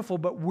beautiful,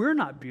 but we're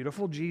not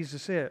beautiful.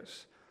 Jesus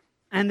is.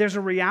 And there's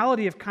a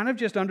reality of kind of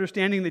just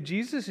understanding that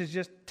Jesus is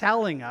just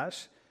telling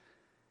us,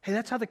 hey,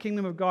 that's how the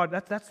kingdom of God,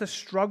 that's the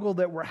struggle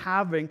that we're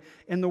having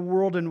in the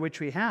world in which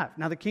we have.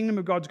 Now, the kingdom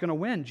of God's going to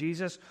win.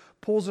 Jesus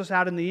pulls us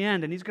out in the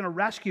end, and he's going to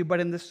rescue.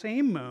 But in the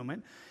same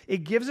moment,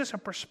 it gives us a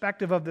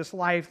perspective of this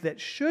life that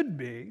should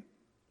be,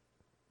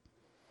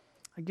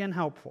 again,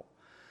 helpful.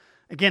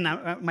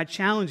 Again, my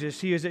challenge is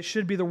to you is it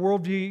should be the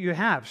worldview you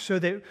have, so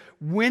that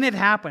when it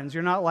happens,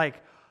 you're not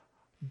like,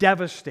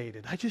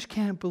 devastated. I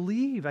can't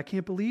believe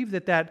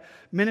that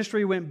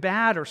ministry went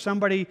bad, or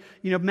somebody,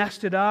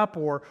 messed it up,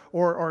 or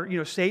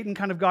Satan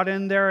kind of got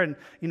in there, and,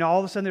 all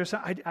of a sudden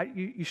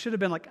you should have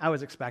been like, I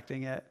was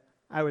expecting it.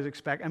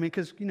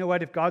 Because you know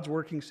what? If God's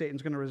working,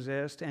 Satan's going to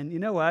resist. And you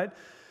know what?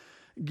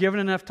 Given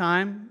enough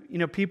time,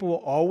 people will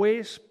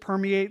always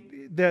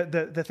permeate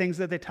the things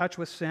that they touch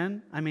with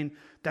sin.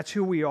 That's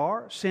who we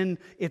are. Sin,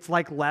 it's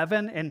like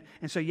leaven.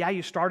 And so,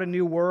 you start a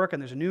new work,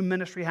 and there's a new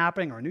ministry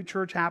happening or a new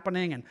church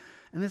happening, and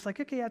it's like,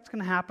 okay, that's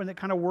going to happen. It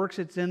kind of works.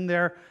 It's in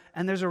there.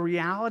 And there's a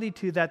reality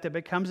to that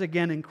becomes,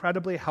 again,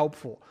 incredibly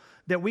helpful,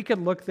 that we could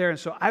look there. And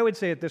so I would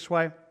say it this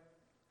way,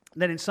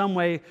 that in some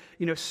way,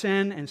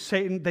 sin and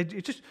Satan,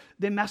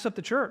 they mess up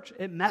the church.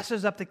 It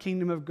messes up the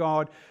kingdom of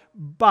God,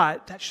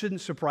 but that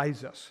shouldn't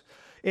surprise us.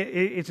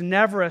 It's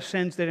never a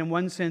sense that in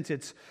one sense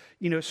it's,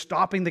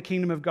 stopping the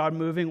kingdom of God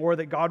moving, or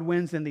that God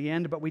wins in the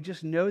end, but we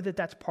just know that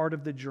that's part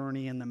of the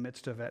journey in the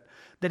midst of it.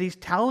 That he's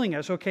telling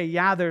us, okay,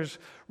 there's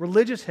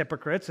religious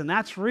hypocrites, and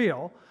that's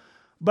real,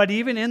 but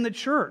even in the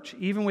church,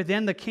 even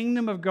within the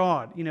kingdom of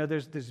God,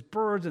 there's these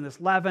birds and this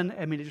leaven.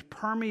 It just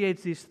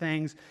permeates these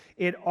things.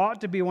 It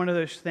ought to be one of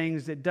those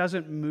things that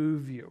doesn't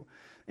move you.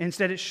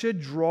 Instead, it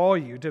should draw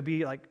you to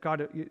be like,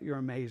 God, you're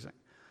amazing.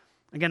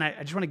 Again,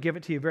 I just want to give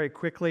it to you very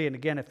quickly. And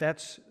again, if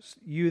that's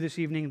you this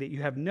evening, that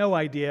you have no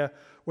idea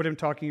what I'm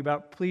talking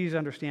about, please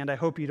understand. I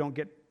hope you don't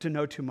get to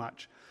know too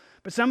much.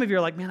 But some of you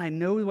are like, man, I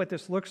know what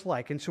this looks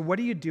like. And so what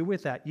do you do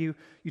with that? You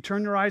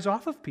turn your eyes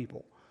off of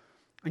people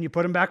and you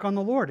put them back on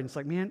the Lord. And it's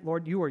like, man,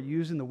 Lord, you are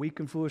using the weak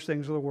and foolish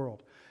things of the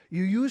world.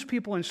 You use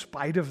people in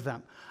spite of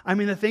them.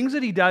 The things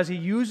that he does, he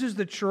uses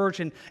the church,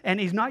 and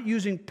he's not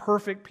using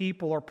perfect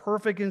people or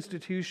perfect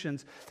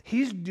institutions.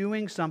 He's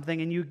doing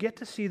something, and you get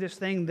to see this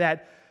thing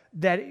that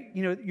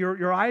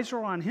your eyes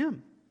are on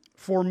him.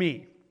 For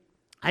me,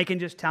 I can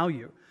just tell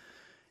you,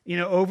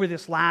 over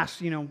this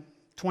last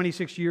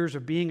 26 years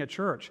of being a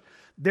church,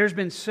 there's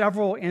been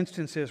several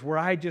instances where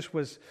I just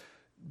was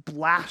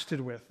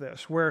blasted with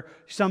this, where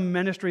some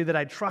ministry that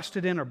I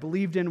trusted in or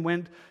believed in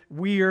went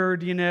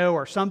weird,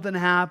 or something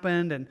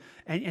happened, and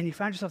you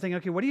find yourself thinking,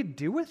 okay, what do you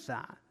do with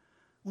that?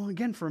 Well,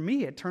 again, for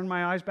me, it turned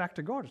my eyes back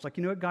to God. It's like,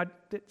 what, God,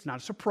 it's not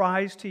a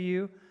surprise to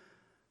you,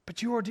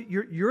 but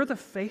you're the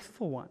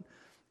faithful one.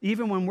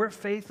 Even when we're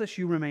faithless,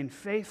 you remain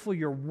faithful.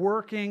 You're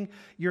working.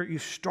 You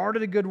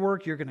started a good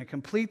work. You're going to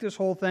complete this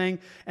whole thing.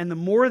 And the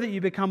more that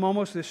you become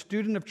almost a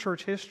student of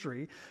church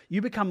history,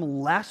 you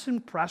become less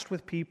impressed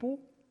with people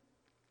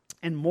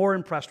and more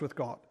impressed with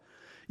God.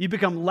 You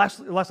become less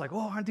like,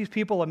 oh, aren't these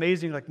people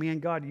amazing? Like, man,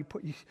 God, you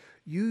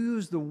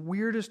use the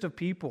weirdest of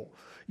people.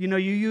 You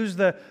use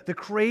the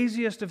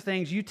craziest of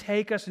things. You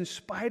take us in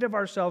spite of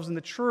ourselves. And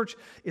the church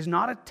is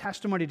not a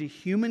testimony to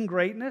human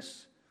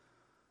greatness,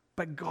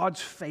 but God's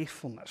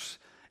faithfulness.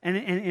 And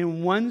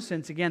in one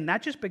sense, again,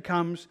 that just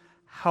becomes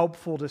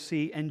helpful to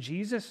see. And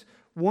Jesus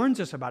warns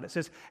us about it.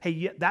 Says,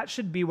 hey, that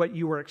should be what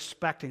you were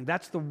expecting.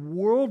 That's the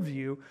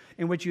worldview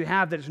in which you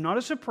have, that it's not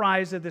a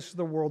surprise that this is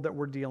the world that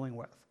we're dealing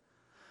with.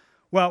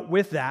 Well,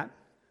 with that,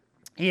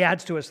 he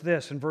adds to us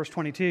this in verse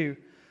 22.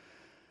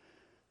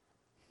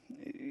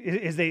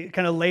 As they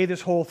kind of lay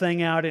this whole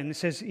thing out, and it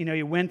says,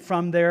 he went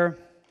through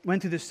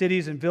the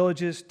cities and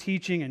villages,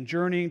 teaching and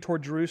journeying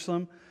toward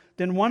Jerusalem.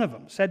 Then one of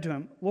them said to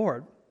him,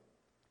 Lord,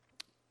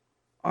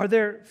 are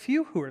there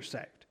few who are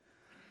saved?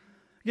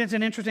 Again, it's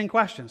an interesting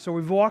question. So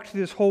we've walked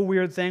through this whole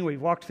weird thing.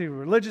 We've walked through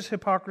religious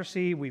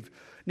hypocrisy. We've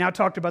now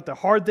talked about the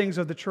hard things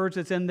of the church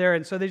that's in there.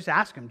 And so they just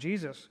ask him,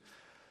 Jesus,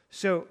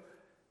 so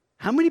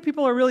how many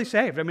people are really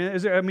saved?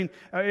 Is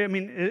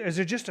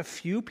there just a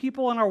few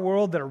people in our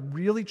world that are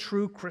really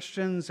true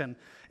Christians? And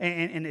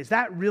is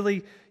that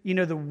really,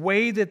 the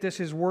way that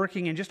this is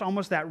working, and just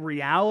almost that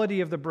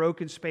reality of the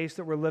broken space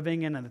that we're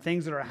living in and the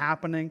things that are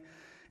happening?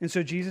 And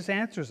so Jesus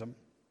answers them.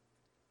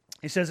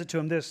 He says it to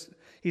him this.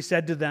 He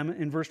said to them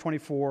in verse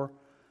 24,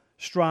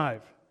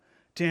 strive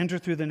to enter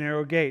through the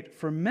narrow gate.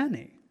 For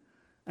many,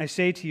 I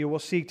say to you, will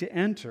seek to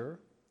enter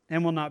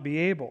and will not be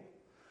able.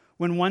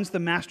 When once the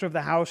master of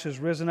the house has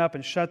risen up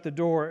and shut the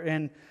door,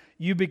 and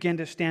you begin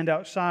to stand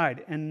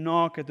outside and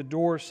knock at the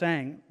door,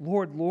 saying,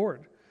 Lord,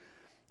 Lord,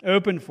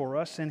 open for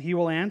us. And he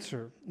will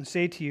answer and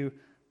say to you,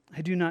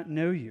 I do not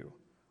know you,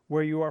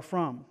 where you are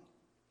from.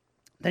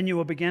 Then you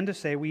will begin to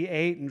say, we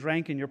ate and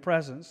drank in your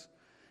presence,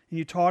 and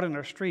you taught in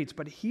our streets.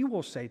 But he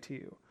will say to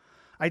you,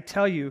 I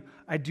tell you,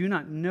 I do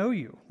not know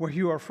you, where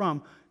you are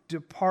from.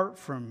 Depart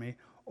from me,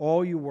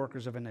 all you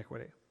workers of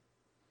iniquity.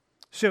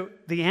 So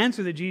the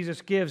answer that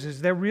Jesus gives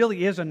is there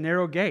really is a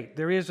narrow gate.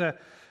 There is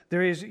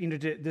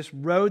this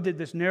road,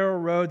 this narrow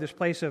road, this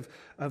place of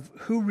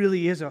who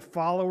really is a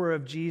follower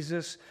of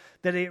Jesus,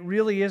 that it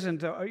really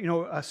isn't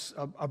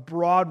a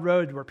broad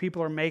road where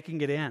people are making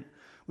it in.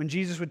 When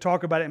Jesus would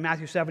talk about it in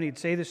Matthew 7, he'd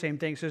say the same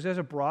thing. He says there's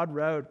a broad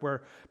road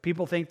where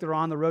people think they're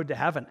on the road to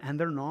heaven, and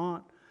they're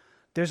not.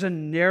 There's a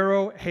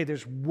narrow,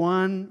 there's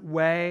one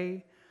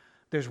way,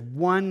 there's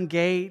one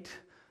gate,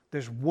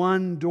 there's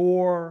one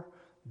door,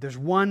 there's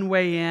one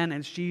way in, and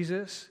it's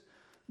Jesus.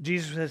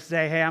 Jesus would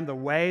say, hey, I'm the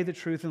way, the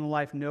truth, and the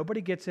life.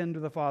 Nobody gets into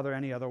the Father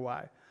any other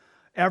way.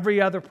 Every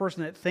other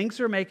person that thinks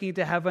they're making it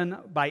to heaven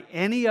by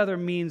any other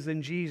means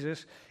than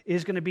Jesus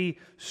is going to be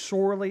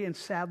sorely and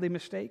sadly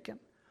mistaken.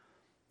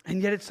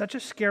 And yet it's such a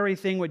scary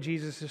thing what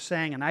Jesus is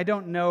saying, and I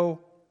don't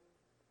know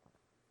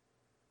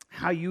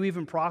how you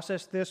even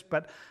process this,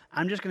 but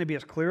I'm just going to be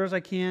as clear as I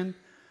can.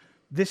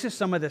 This is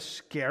some of the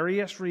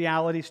scariest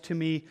realities to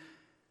me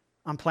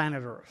on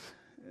planet Earth,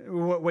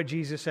 what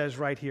Jesus says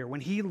right here. When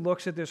he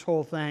looks at this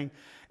whole thing,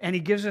 and he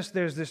gives us,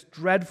 there's this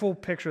dreadful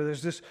picture,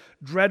 there's this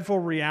dreadful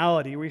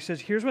reality where he says,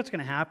 here's what's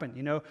going to happen.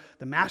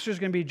 The master's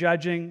going to be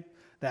judging,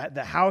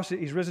 the house,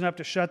 he's risen up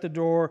to shut the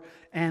door,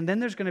 and then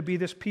there's going to be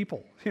this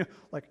people,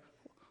 like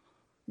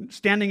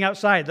standing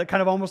outside,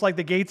 kind of almost like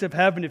the gates of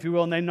heaven, if you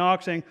will, and they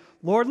knock saying,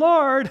 Lord,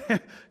 Lord,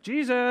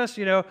 Jesus,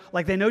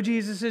 like they know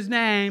Jesus'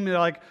 name. They're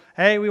like,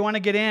 hey, we want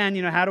to get in,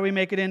 how do we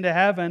make it into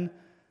heaven?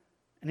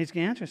 And he's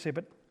going to answer and say,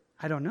 but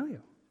I don't know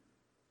you.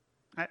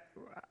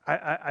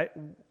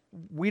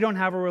 We don't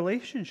have a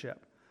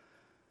relationship.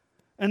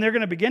 And they're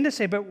going to begin to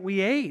say, but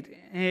we ate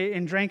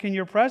and drank in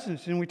your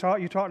presence, and you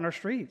taught in our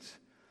streets.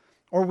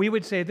 Or we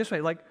would say it this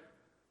way, like,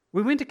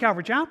 we went to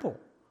Calvary Chapel.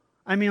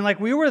 I mean, like,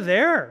 we were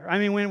there. I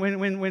mean,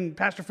 when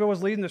Pastor Phil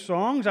was leading the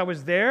songs, I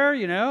was there,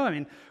 I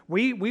mean,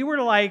 we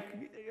were like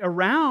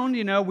around,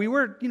 we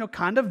were,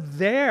 kind of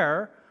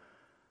there.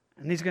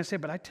 And he's going to say,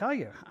 but I tell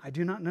you, I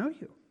do not know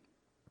you.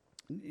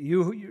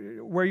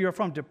 You where you're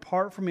from,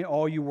 depart from me,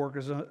 all you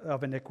workers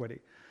of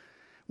iniquity.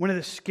 One of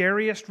the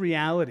scariest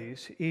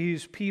realities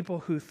is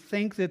people who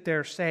think that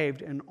they're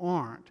saved and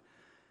aren't,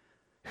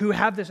 who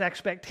have this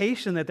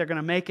expectation that they're going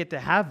to make it to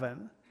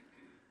heaven.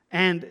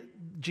 And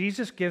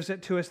Jesus gives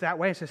it to us that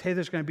way. He says, hey,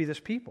 there's going to be this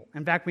people.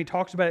 In fact, when he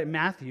talks about it in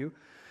Matthew,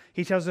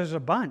 he tells there's a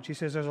bunch. He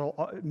says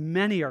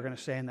many are going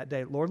to say in that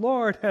day, Lord,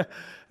 Lord,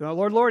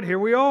 Lord, Lord, here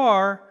we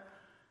are.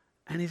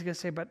 And he's going to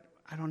say, but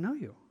I don't know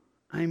you.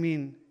 I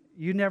mean,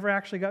 you never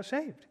actually got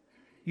saved.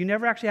 You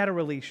never actually had a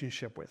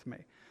relationship with me.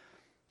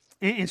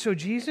 And so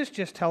Jesus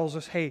just tells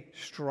us, hey,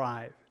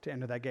 strive to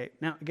enter that gate.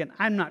 Now, again,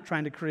 I'm not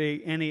trying to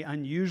create any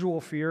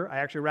unusual fear. I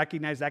actually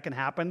recognize that can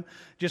happen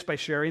just by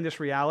sharing this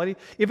reality.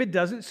 If it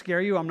doesn't scare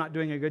you, I'm not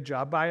doing a good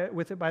job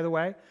with it, by the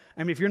way.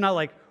 I mean, if you're not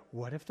like,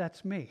 what if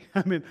that's me?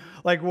 I mean,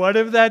 like, what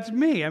if that's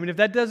me? I mean, if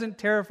that doesn't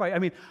terrify,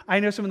 I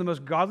know some of the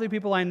most godly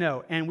people I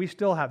know, and we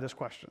still have this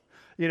question.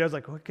 It's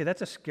like, okay,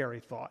 that's a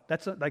scary thought.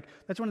 That's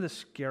one of the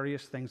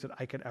scariest things that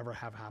I could ever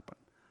have happen.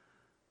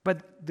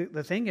 But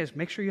the thing is,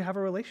 make sure you have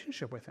a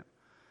relationship with him.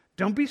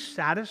 Don't be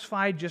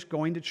satisfied just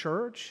going to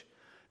church.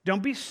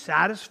 Don't be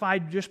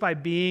satisfied just by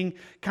being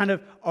kind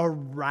of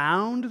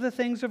around the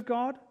things of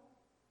God.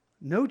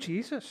 Know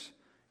Jesus.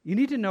 You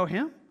need to know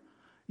him.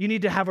 You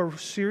need to have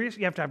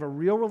you have to have a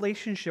real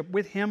relationship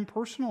with him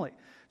personally.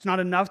 It's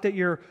not enough that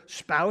your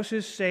spouse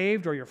is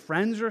saved or your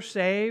friends are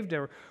saved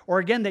or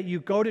again, that you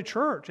go to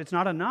church. It's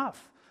not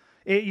enough.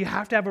 You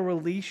have to have a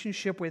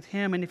relationship with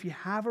him. And if you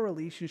have a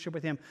relationship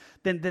with him,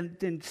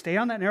 then stay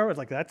on that narrow road.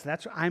 Like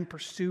that's I'm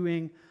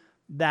pursuing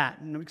that.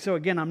 And so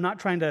again, I'm not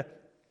trying to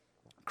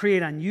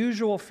create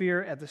unusual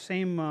fear. At the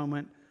same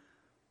moment,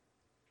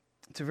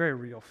 it's a very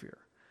real fear.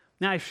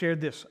 Now, I've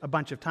shared this a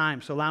bunch of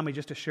times, so allow me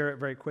just to share it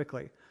very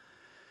quickly.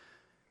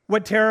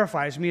 What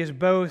terrifies me is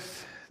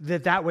both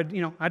that would,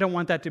 I don't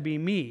want that to be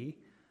me,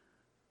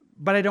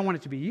 but I don't want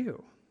it to be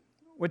you.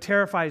 What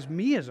terrifies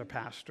me as a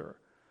pastor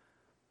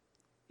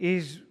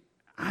is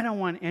I don't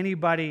want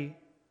anybody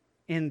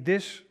in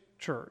this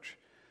church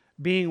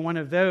being one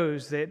of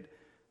those that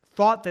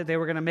thought that they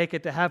were going to make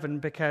it to heaven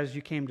because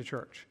you came to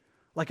church.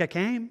 Like I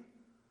came,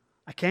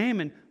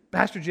 and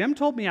Pastor Jim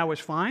told me I was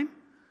fine.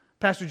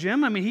 Pastor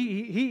Jim,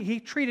 he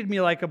treated me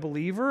like a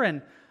believer,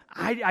 and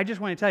I just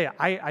want to tell you,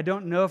 I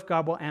don't know if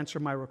God will answer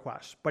my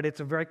request, but it's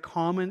a very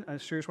common, a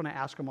serious one I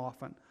ask him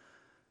often.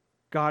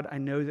 God, I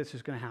know this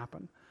is going to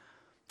happen.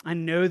 I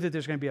know that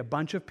there's going to be a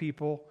bunch of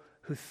people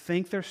who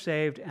think they're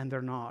saved and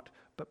they're not,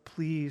 but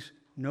please,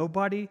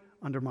 nobody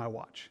under my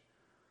watch.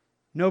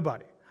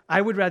 Nobody. I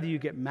would rather you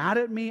get mad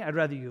at me. I'd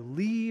rather you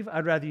leave.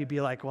 I'd rather you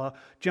be like, well,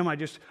 Jim, I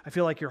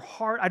feel like you're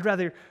hard. I'd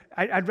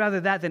rather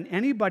that than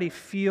anybody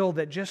feel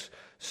that just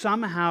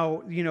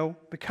somehow,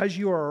 because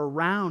you are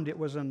around, it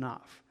was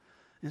enough.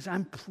 And so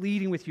I'm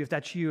pleading with you, if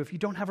that's you, if you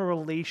don't have a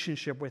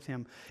relationship with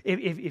him,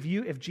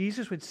 if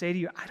Jesus would say to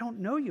you, I don't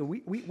know you.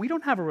 We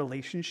don't have a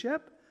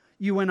relationship,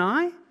 you and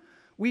I.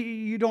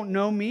 You don't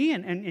know me,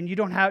 and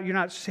you're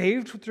not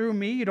saved through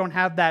me. You don't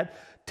have that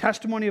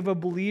testimony of a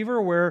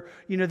believer where,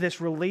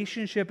 this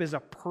relationship is a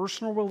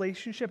personal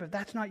relationship. If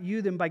that's not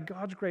you, then by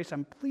God's grace,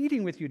 I'm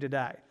pleading with you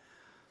today.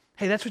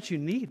 Hey, that's what you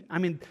need. I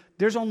mean,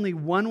 there's only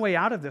one way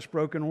out of this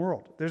broken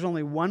world. There's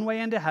only one way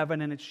into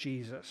heaven, and it's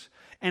Jesus.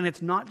 And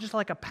it's not just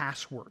like a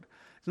password.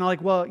 It's not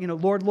like, well,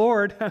 Lord,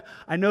 Lord,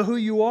 I know who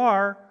you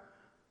are.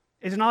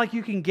 It's not like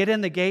you can get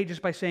in the gate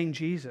just by saying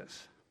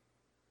Jesus.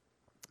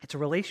 It's a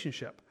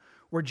relationship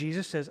where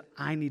Jesus says,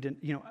 I need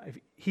to,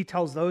 he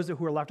tells those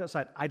who are left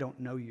outside, I don't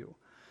know you.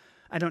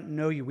 I don't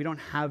know you. We don't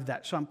have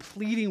that. So I'm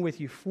pleading with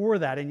you for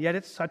that, and yet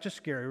it's such a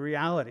scary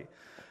reality.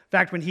 In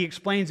fact, when he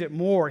explains it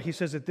more, he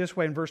says it this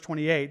way in verse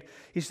 28.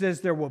 He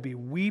says, there will be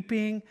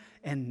weeping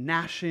and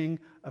gnashing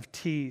of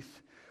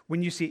teeth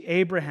when you see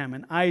Abraham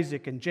and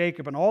Isaac and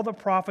Jacob and all the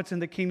prophets in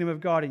the kingdom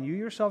of God and you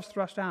yourselves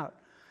thrust out.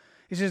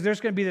 He says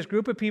there's going to be this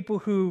group of people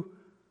who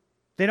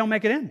they don't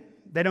make it in.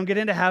 They don't get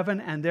into heaven,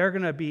 and they're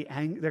going to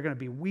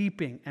be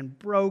weeping and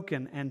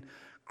broken and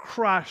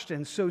crushed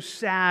and so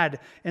sad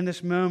in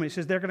this moment. He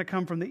says they're going to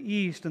come from the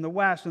east and the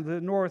west and the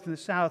north and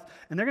the south,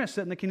 and they're going to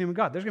sit in the kingdom of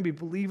God. There's going to be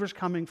believers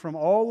coming from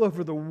all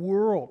over the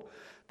world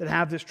that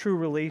have this true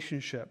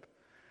relationship.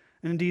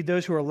 And indeed,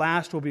 those who are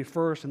last will be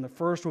first, and the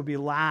first will be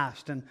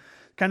last. And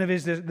kind of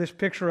is this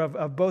picture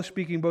of both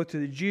speaking both to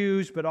the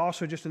Jews, but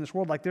also just in this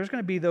world. Like there's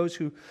going to be those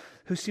who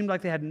seemed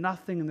like they had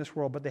nothing in this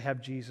world, but they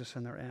have Jesus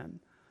in their end.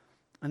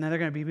 And then there are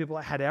going to be people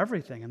that had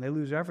everything, and they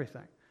lose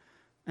everything.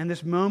 And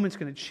this moment's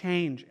going to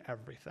change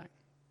everything.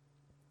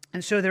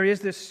 And so there is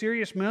this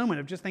serious moment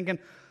of just thinking,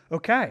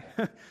 okay,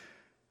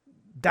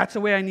 that's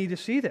the way I need to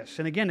see this.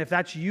 And again, if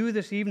that's you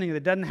this evening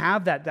that doesn't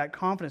have that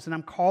confidence, then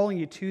I'm calling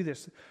you to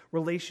this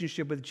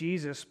relationship with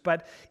Jesus.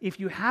 But if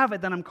you have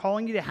it, then I'm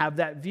calling you to have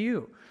that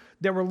view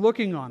that we're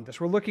looking on this.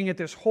 We're looking at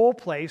this whole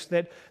place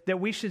that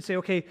we should say,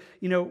 okay,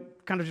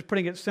 kind of just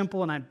putting it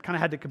simple, and I kind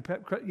of had to compare,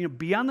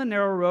 be on the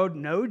narrow road,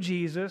 know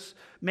Jesus,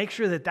 make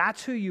sure that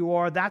that's who you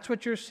are, that's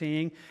what you're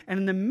seeing, and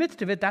in the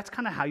midst of it, that's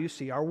kind of how you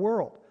see our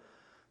world.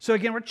 So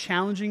again, we're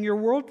challenging your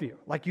worldview.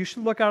 Like you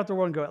should look out at the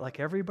world and go, like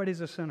everybody's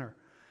a sinner.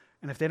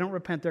 And if they don't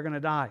repent, they're going to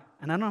die.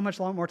 And I don't know how much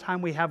more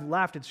time we have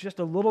left. It's just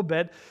a little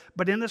bit.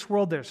 But in this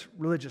world, there's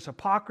religious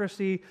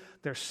hypocrisy.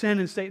 There's sin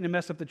and Satan to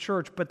mess up the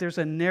church. But there's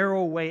a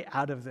narrow way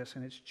out of this,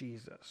 and it's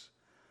Jesus.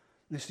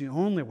 And it's the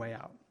only way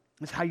out.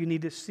 It's how you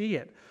need to see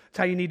it. It's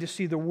how you need to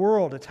see the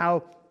world. It's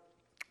how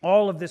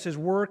all of this is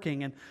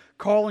working and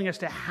calling us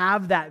to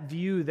have that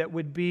view that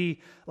would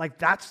be like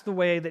that's the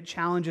way that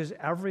challenges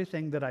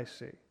everything that I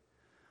see.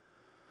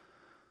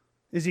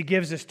 As he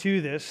gives us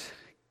to this,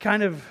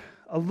 kind of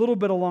a little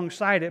bit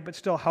alongside it, but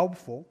still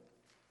helpful.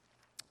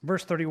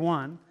 Verse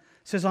 31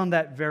 says, on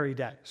that very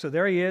day. So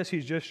there he is.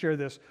 He's just shared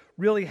this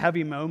really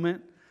heavy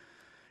moment.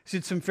 He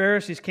said, some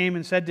Pharisees came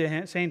and said to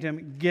him, saying to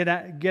him, get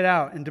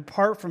out and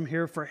depart from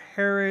here, for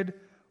Herod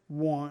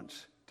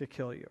wants to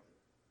kill you.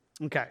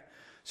 Okay.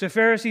 So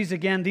Pharisees,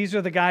 again, these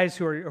are the guys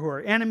who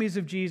are enemies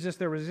of Jesus.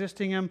 They're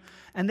resisting him.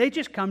 And they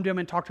just come to him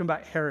and talk to him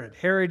about Herod.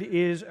 Herod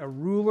is a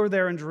ruler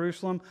there in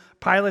Jerusalem.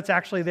 Pilate's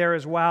actually there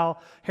as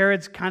well.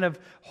 Herod's kind of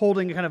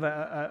holding kind of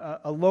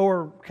a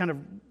lower kind of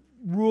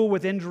rule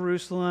within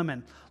Jerusalem,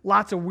 and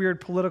lots of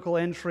weird political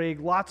intrigue,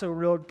 lots of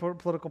real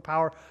political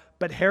power.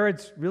 But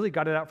Herod's really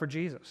got it out for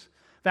Jesus.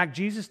 In fact,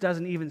 Jesus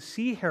doesn't even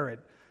see Herod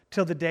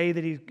till the day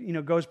that he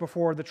goes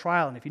before the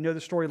trial. And if you know the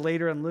story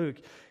later in Luke,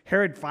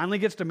 Herod finally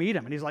gets to meet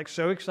him, and he's like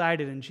so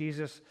excited, and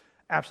Jesus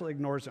absolutely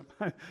ignores him.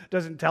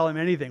 Doesn't tell him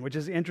anything, which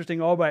is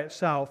interesting all by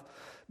itself.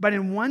 But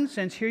in one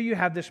sense, here you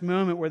have this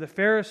moment where the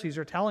Pharisees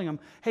are telling him,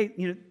 hey,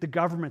 the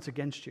government's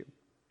against you.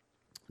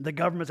 The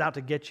government's out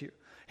to get you.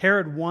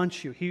 Herod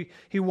wants you.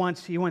 He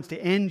wants to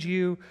end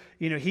you.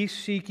 He's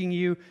seeking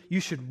you. You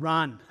should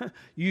run.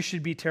 You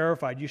should be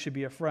terrified. You should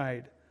be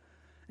afraid.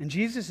 And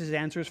Jesus'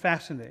 answer is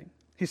fascinating.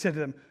 He said to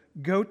them,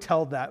 go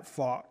tell that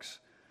fox,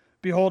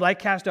 behold, I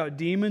cast out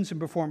demons and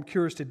perform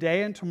cures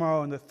today and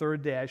tomorrow, and the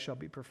third day I shall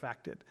be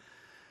perfected.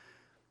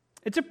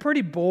 It's a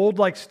pretty bold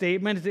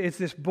statement. It's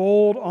this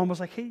bold,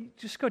 almost like, hey,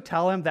 just go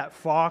tell him that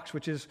fox,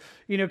 which is,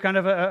 kind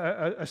of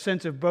a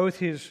sense of both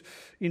his,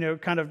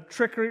 kind of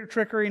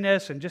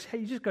trickeriness and just, hey,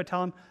 you just go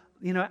tell him,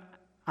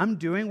 I'm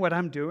doing what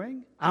I'm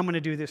doing. I'm going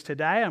to do this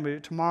today. I'm going to do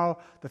it tomorrow.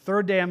 The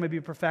third day I'm going to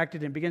be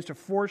perfected, and begins to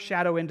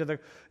foreshadow into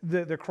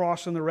the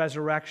cross and the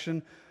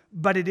resurrection.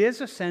 But it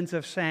is a sense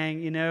of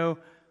saying,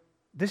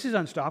 this is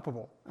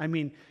unstoppable. I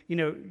mean,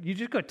 you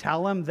just go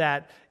tell them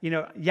that,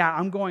 yeah,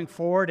 I'm going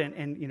forward,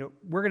 and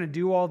we're going to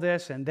do all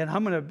this, and then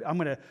I'm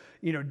going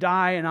to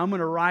die, and I'm going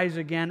to rise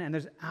again, and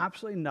there's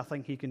absolutely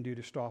nothing he can do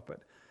to stop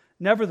it.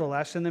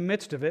 Nevertheless, in the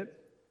midst of it,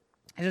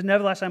 he says,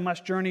 nevertheless, I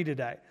must journey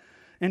today.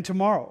 and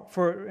tomorrow,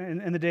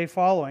 and the day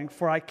following,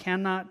 for I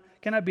cannot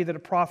be that a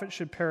prophet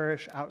should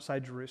perish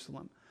outside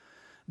Jerusalem.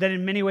 That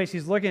in many ways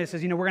he's looking at it,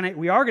 says,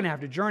 we are going to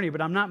have to journey,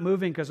 but I'm not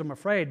moving because I'm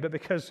afraid, but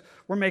because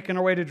we're making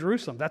our way to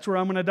Jerusalem. That's where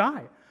I'm going to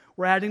die.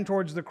 We're heading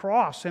towards the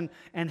cross and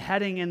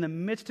heading in the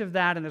midst of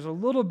that, and there's a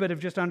little bit of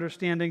just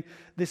understanding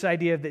this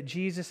idea that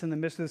Jesus in the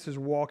midst of this is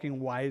walking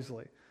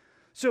wisely.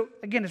 So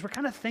again, as we're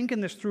kind of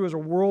thinking this through as a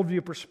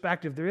worldview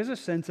perspective, there is a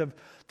sense of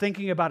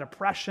thinking about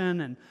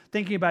oppression and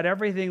thinking about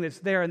everything that's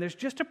there, and there's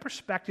just a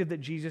perspective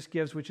that Jesus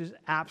gives which is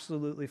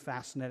absolutely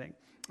fascinating.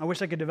 I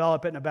wish I could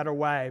develop it in a better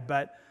way,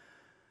 but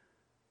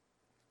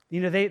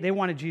they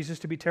wanted Jesus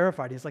to be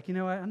terrified. He's like,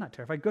 I'm not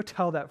terrified. Go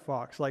tell that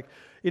fox. Like,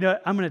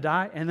 I'm going to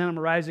die, and then I'm going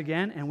to rise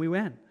again, and we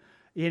win.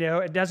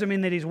 It doesn't mean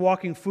that he's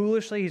walking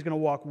foolishly. He's going to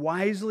walk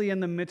wisely in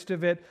the midst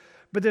of it.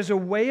 But there's a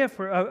way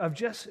of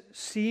just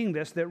seeing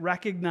this that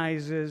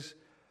recognizes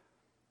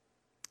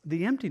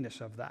the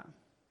emptiness of that.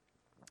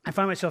 I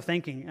find myself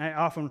thinking, I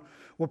often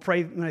will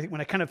pray,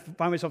 when I kind of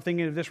find myself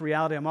thinking of this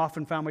reality, I'm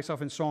often found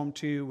myself in Psalm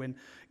 2, and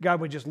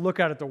God would just look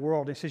out at the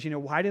world and says,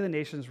 why do the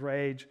nations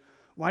rage?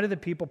 Why do the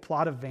people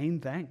plot a vain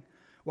thing?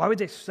 Why would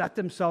they set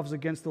themselves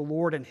against the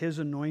Lord and his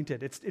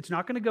anointed? It's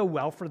not going to go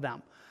well for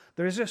them.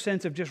 There is a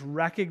sense of just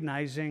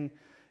recognizing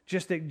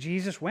just that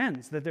Jesus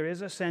wins, that there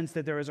is a sense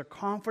that there is a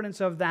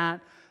confidence of that.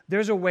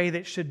 There's a way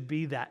that should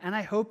be that. And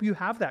I hope you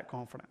have that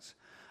confidence.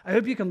 I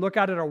hope you can look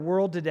out at our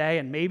world today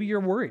and maybe you're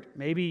worried.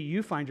 Maybe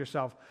you find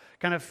yourself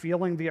kind of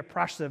feeling the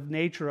oppressive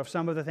nature of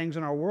some of the things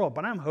in our world.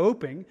 But I'm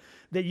hoping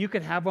that you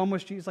could have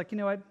almost Jesus like,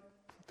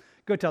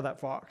 go tell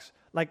that fox.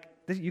 Like,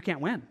 you can't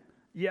win.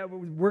 Yeah,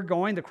 we're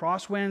going, the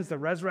cross wins, the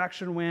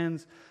resurrection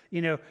wins.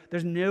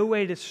 There's no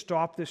way to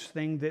stop this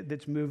thing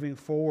that's moving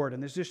forward.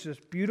 And there's just this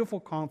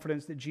beautiful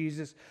confidence that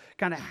Jesus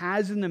kind of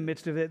has in the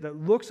midst of it, that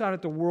looks out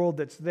at the world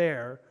that's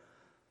there,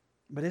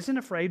 but isn't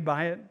afraid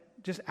by it,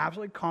 just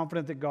absolutely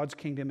confident that God's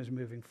kingdom is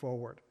moving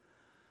forward.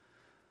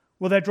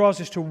 Well, that draws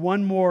us to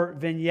one more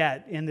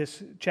vignette in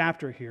this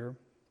chapter here.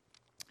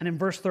 And in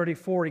verse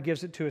 34, he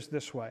gives it to us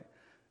this way.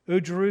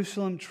 O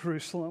Jerusalem,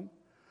 Jerusalem,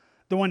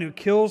 the one who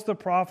kills the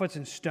prophets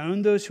and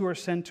stoned those who are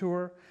sent to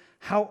her.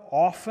 How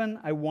often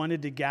I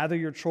wanted to gather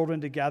your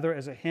children together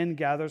as a hen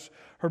gathers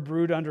her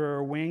brood under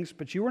her wings,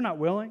 but you were not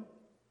willing.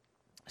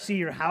 See,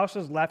 your house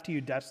is left to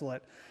you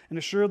desolate, and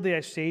assuredly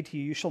I say to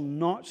you, you shall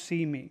not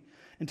see me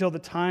until the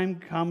time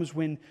comes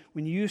when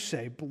you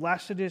say,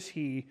 blessed is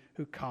he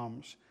who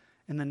comes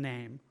in the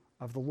name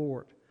of the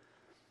Lord.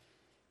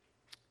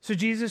 So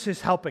Jesus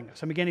is helping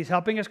us. Again, he's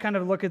helping us kind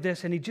of look at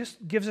this, and he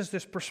just gives us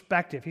this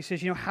perspective. He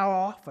says, how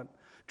often?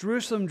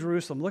 Jerusalem,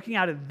 Jerusalem, looking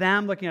out at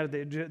them, looking out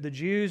at the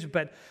Jews,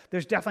 but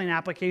there's definitely an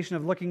application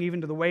of looking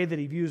even to the way that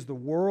he views the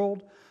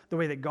world, the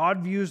way that God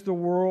views the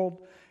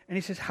world. And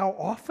he says, how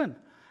often?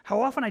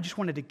 How often I just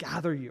wanted to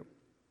gather you.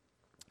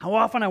 How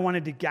often I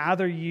wanted to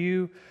gather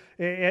you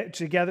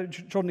together,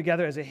 children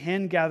together as a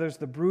hen gathers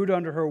the brood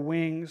under her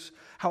wings.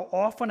 How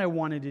often I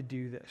wanted to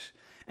do this.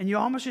 And you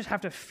almost just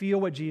have to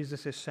feel what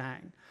Jesus is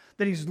saying.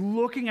 That he's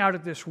looking out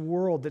at this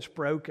world that's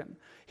broken.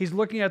 He's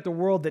looking at the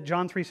world that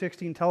John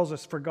 3:16 tells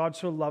us, for God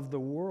so loved the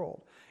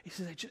world. He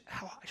says, I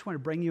just want to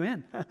bring you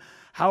in.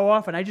 How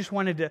often? I just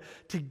wanted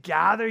to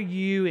gather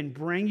you and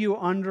bring you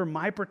under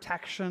my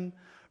protection,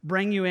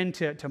 bring you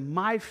into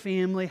my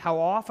family. How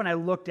often I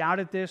looked out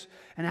at this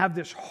and have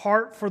this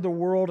heart for the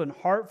world and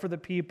heart for the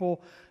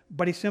people.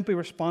 But he simply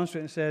responds to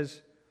it and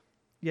says,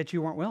 yet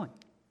you weren't willing.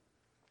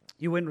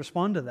 You wouldn't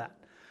respond to that.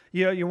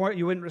 You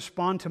wouldn't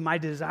respond to my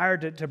desire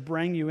to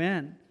bring you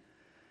in.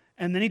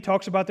 And then he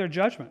talks about their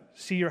judgment.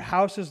 See, your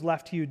house is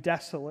left to you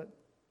desolate.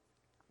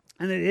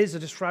 And it is a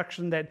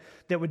destruction that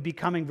would be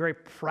coming very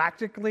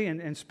practically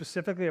and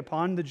specifically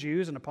upon the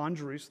Jews and upon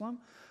Jerusalem,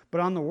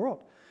 but on the world.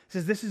 He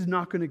says, this is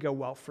not going to go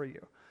well for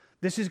you.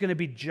 This is going to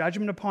be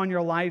judgment upon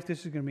your life.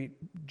 This is going to be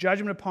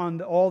judgment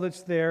upon all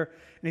that's there.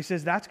 And he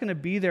says, that's going to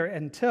be there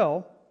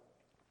until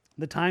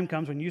the time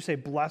comes when you say,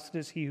 blessed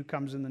is he who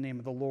comes in the name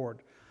of the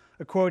Lord.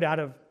 A quote out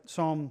of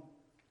Psalm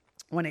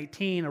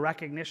 118, a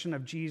recognition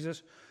of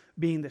Jesus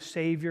being the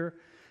Savior.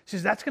 He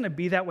says, that's going to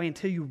be that way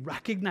until you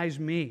recognize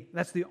me.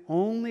 That's the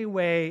only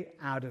way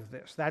out of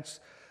this. That's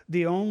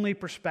the only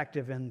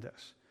perspective in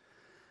this.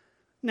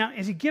 Now,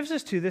 as he gives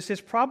us to this,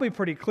 it's probably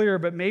pretty clear,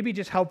 but maybe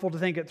just helpful to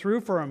think it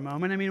through for a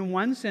moment. In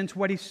one sense,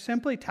 what he's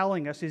simply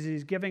telling us is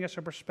he's giving us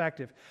a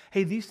perspective.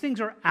 Hey, these things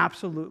are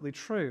absolutely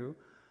true,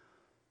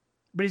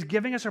 but he's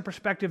giving us a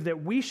perspective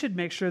that we should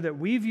make sure that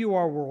we view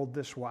our world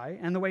this way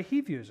and the way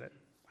he views it.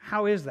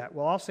 How is that?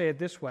 Well, I'll say it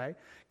this way,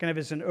 kind of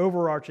as an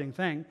overarching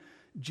thing.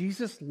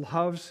 Jesus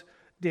loves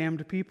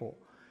damned people.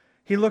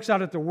 He looks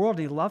out at the world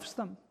and he loves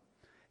them.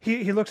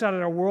 He looks out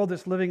at a world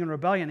that's living in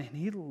rebellion and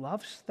he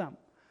loves them.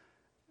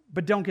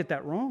 But don't get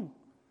that wrong.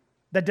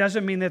 That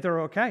doesn't mean that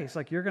they're okay. It's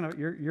like you're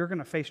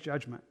gonna face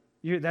judgment.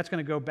 That's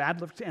going to go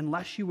bad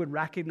unless you would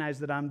recognize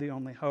that I'm the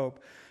only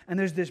hope. And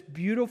there's this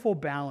beautiful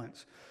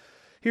balance.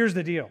 Here's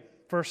the deal.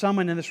 For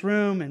someone in this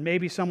room and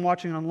maybe some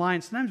watching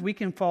online, sometimes we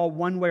can fall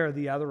one way or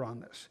the other on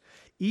this.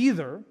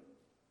 Either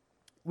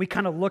we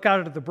kind of look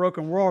out at the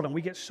broken world and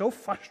we get so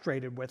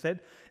frustrated with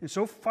it and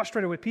so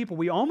frustrated with people,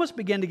 we almost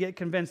begin to get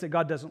convinced that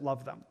God doesn't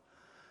love them.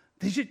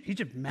 He's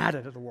just mad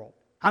at the world.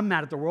 I'm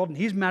mad at the world, and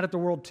he's mad at the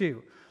world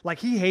too. Like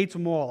he hates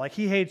them all. Like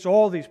he hates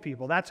all these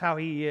people. That's how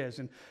he is.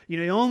 And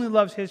he only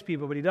loves his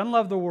people, but he doesn't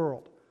love the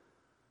world.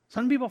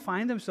 Some people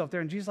find themselves there,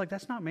 and Jesus is like,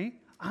 that's not me.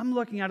 I'm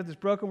looking out at this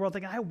broken world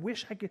thinking, I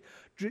wish I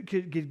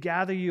could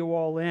gather you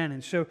all in.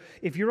 And so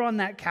if you're on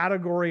that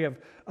category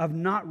of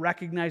not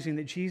recognizing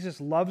that Jesus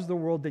loves the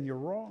world, then you're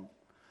wrong.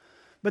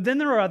 But then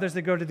there are others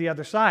that go to the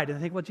other side and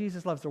think, well,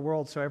 Jesus loves the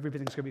world, so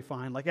everything's going to be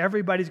fine. Like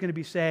everybody's going to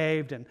be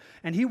saved,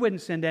 and he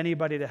wouldn't send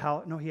anybody to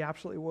hell. No, he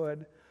absolutely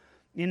would.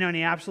 And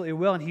he absolutely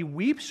will. And he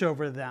weeps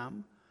over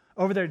them,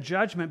 over their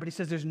judgment, but he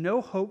says, there's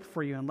no hope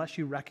for you unless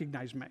you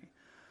recognize me.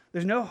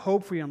 There's no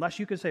hope for you unless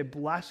you can say,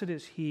 blessed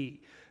is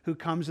he who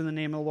comes in the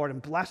name of the Lord,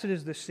 and blessed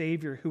is the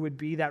Savior who would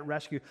be that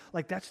rescue.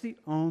 Like that's the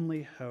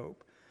only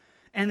hope.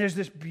 And there's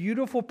this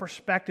beautiful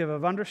perspective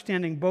of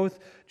understanding both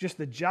just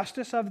the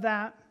justice of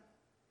that,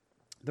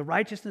 the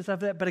righteousness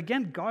of that, but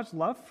again, God's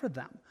love for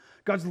them,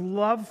 God's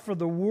love for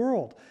the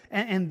world,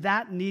 and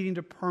that needing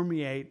to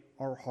permeate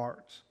our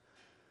hearts.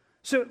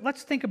 So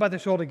let's think about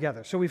this all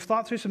together. So we've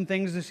thought through some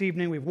things this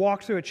evening. We've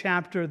walked through a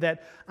chapter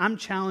that I'm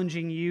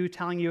challenging you,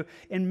 telling you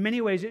in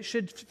many ways it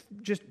should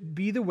just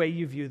be the way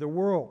you view the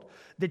world.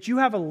 That you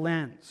have a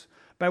lens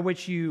by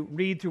which you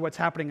read through what's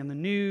happening in the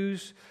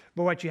news,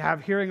 by what you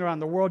have hearing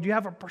around the world. You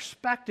have a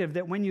perspective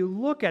that when you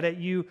look at it,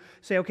 you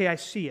say, okay, I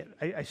see it.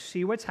 I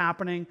see what's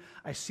happening.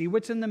 I see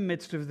what's in the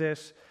midst of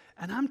this.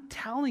 And I'm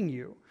telling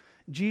you,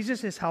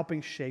 Jesus is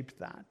helping shape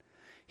that.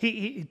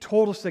 He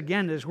told us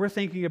again, as we're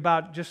thinking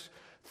about just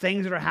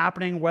things that are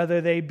happening, whether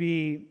they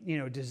be,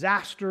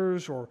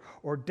 disasters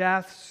or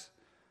deaths,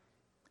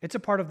 it's a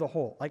part of the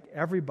whole. Like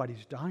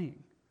everybody's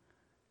dying.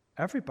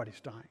 Everybody's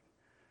dying.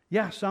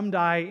 Yeah, some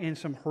die in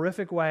some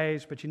horrific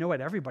ways, but you know what?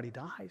 Everybody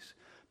dies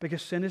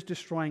because sin is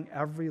destroying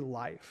every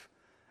life.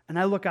 And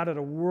I look out at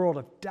a world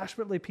of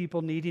desperately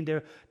people needing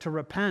to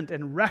repent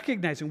and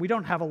recognizing we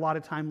don't have a lot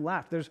of time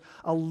left. There's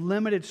a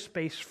limited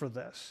space for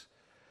this.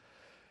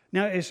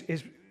 Now, as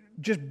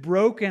just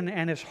broken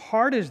and as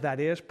hard as that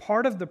is,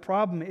 part of the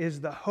problem is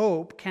the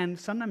hope can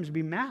sometimes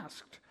be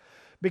masked.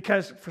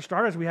 Because, for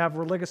starters, we have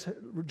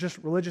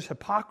religious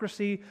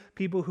hypocrisy,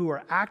 people who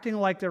are acting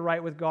like they're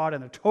right with God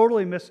and they're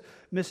totally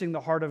missing the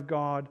heart of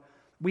God.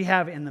 We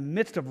have, in the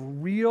midst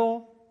of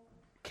real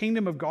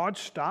kingdom of God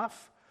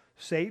stuff,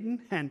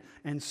 Satan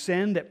and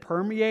sin that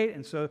permeate,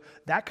 and so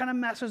that kind of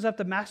messes up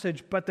the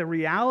message. But the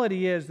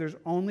reality is there's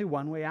only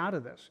one way out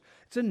of this.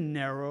 It's a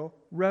narrow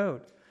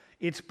road.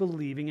 It's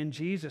believing in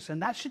Jesus,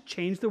 and that should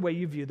change the way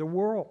you view the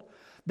world.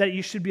 That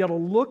you should be able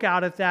to look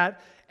out at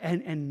that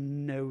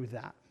and know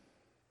that.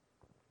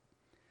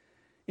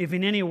 If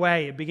in any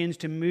way it begins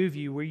to move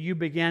you, where you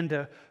begin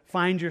to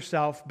find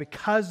yourself,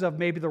 because of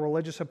maybe the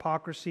religious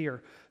hypocrisy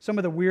or some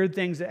of the weird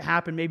things that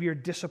happen, maybe your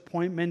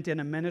disappointment in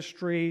a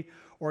ministry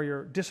or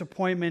your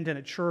disappointment in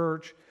a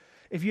church,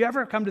 if you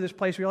ever come to this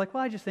place where you're like,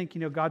 well, I just think,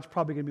 God's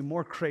probably going to be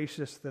more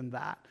gracious than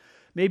that.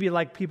 Maybe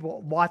like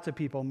lots of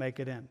people make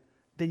it in.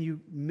 Then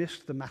you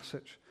missed the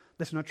message.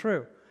 That's not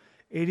true.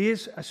 It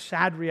is a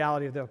sad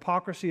reality. The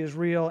hypocrisy is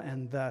real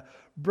and the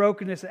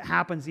brokenness that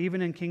happens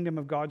even in kingdom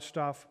of God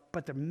stuff.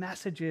 But the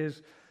message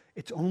is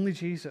it's only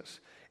Jesus.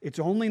 It's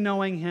only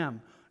knowing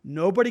him.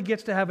 Nobody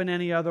gets to heaven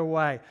any other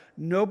way.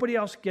 Nobody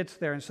else gets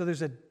there. And so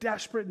there's a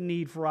desperate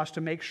need for us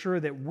to make sure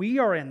that we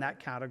are in that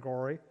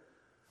category.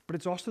 But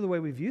it's also the way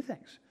we view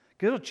things.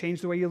 Because it'll change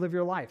the way you live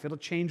your life. It'll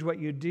change what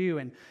you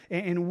do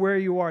and where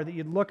you are. That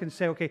you'd look and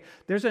say, okay,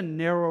 there's a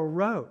narrow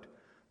road.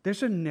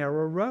 There's a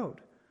narrow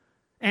road.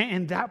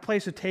 And that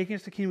place of taking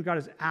us to the kingdom of God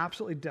is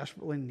absolutely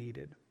desperately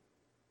needed.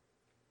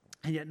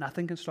 And yet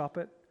nothing can stop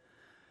it.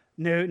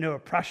 No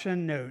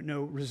oppression,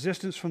 no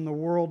resistance from the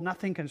world.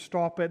 Nothing can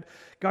stop it.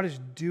 God is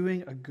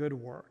doing a good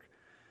work.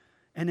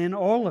 And in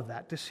all of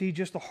that, to see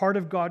just the heart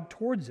of God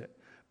towards it,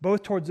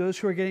 both towards those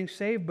who are getting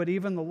saved, but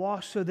even the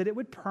lost, so that it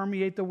would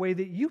permeate the way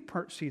that you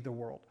see the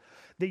world,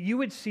 that you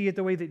would see it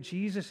the way that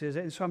Jesus is.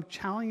 And so I'm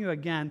telling you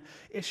again,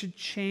 it should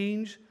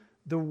change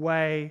the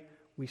way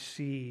we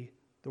see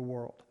the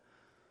world.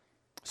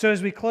 So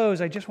as we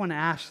close, I just want to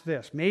ask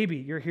this. Maybe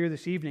you're here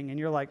this evening and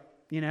you're like,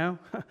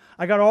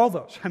 I got all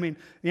those. I mean,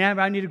 yeah,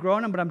 I need to grow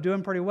in them, but I'm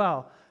doing pretty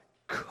well.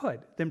 Good.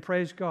 Then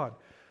praise God.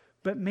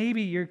 But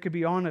maybe you could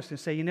be honest and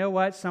say, you know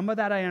what? Some of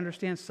that I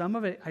understand. Some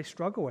of it I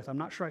struggle with. I'm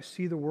not sure I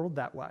see the world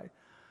that way.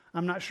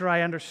 I'm not sure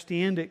I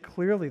understand it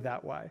clearly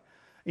that way.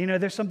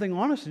 There's something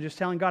honest in just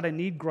telling God I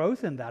need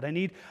growth in that. I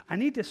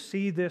need to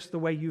see this the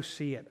way you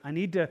see it. I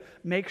need to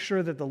make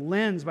sure that the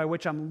lens by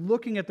which I'm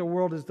looking at the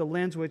world is the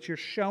lens which you're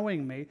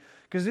showing me,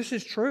 because this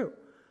is true.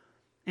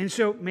 And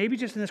so maybe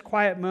just in this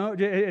quiet mode,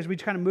 as we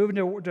kind of move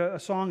into a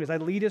song, as I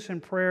lead us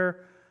in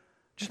prayer,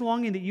 just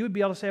longing that you would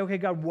be able to say, okay,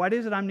 God, what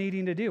is it I'm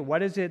needing to do?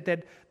 What is it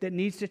that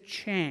needs to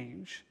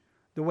change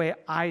the way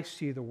I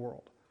see the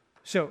world?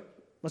 So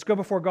let's go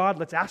before God.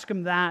 Let's ask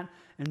him that,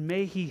 and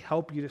may he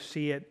help you to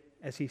see it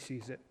as he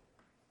sees it.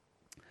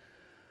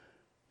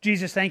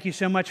 Jesus, thank you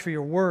so much for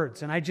your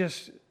words. And I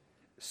just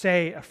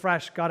say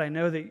afresh, God, I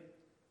know that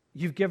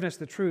you've given us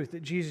the truth,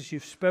 that Jesus,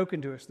 you've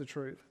spoken to us the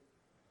truth.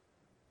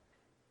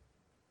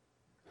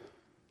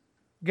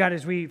 God,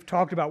 as we've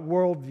talked about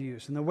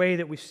worldviews and the way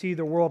that we see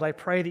the world, I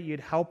pray that you'd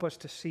help us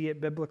to see it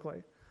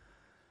biblically.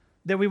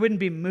 That we wouldn't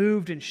be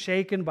moved and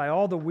shaken by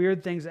all the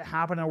weird things that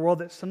happen in the world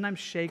that sometimes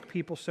shake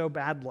people so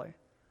badly.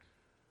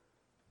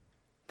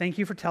 Thank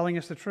you for telling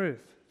us the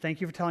truth. Thank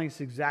you for telling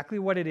us exactly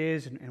what it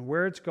is and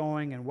where it's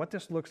going and what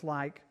this looks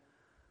like.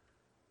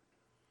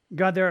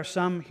 God, there are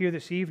some here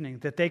this evening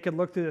that they could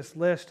look through this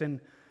list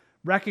and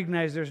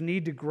recognize there's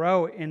need to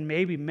grow in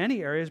maybe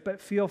many areas, but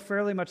feel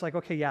fairly much like,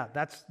 okay, yeah,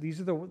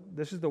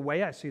 this is the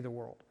way I see the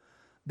world.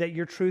 That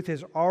your truth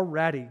has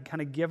already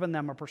kind of given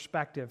them a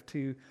perspective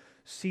to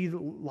see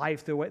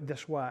life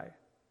this way.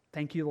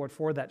 Thank you, Lord,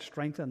 for that.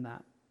 Strengthen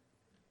that.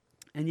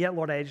 And yet,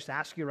 Lord, I just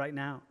ask you right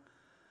now,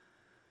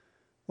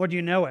 Lord,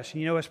 you know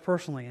us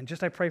personally, and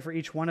just I pray for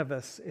each one of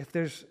us, if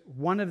there's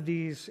one of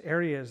these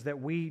areas that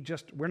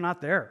we're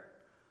not there,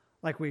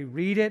 like we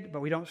read it, but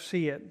we don't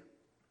see it,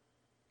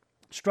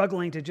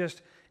 struggling to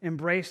just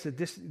embrace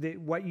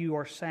that what you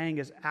are saying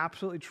is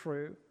absolutely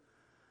true.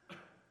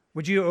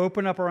 Would you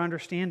open up our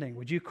understanding?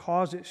 Would you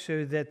cause it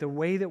so that the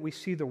way that we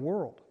see the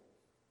world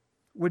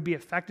would be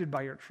affected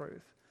by your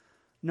truth,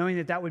 knowing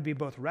that that would be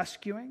both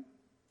rescuing,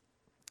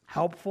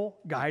 helpful,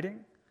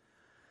 guiding?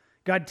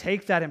 God,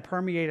 take that and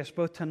permeate us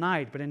both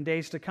tonight, but in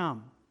days to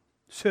come,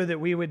 so that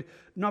we would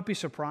not be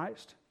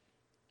surprised,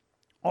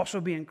 also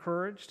be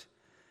encouraged,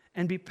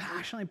 and be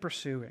passionately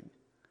pursuing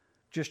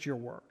just your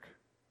work.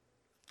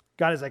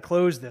 God, as I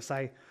close this,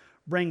 I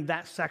bring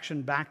that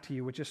section back to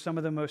you, which is some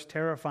of the most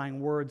terrifying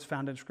words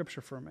found in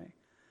Scripture for me.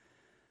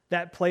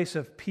 That place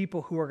of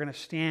people who are going to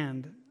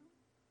stand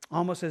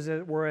almost as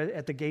it were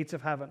at the gates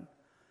of heaven,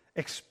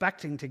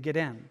 expecting to get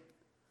in,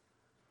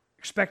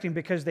 expecting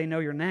because they know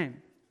your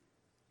name,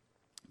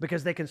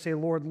 because they can say,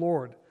 Lord,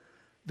 Lord,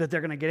 that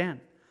they're going to get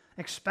in.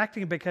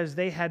 Expecting because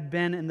they had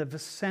been in the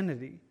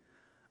vicinity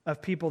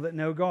of people that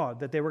know God,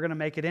 that they were going to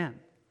make it in.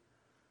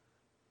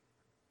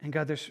 And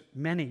God, there's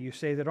many you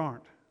say that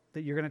aren't,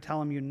 that you're going to tell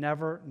them you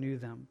never knew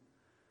them.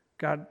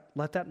 God,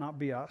 let that not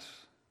be us.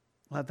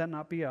 Let that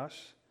not be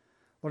us.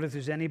 Lord, if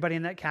there's anybody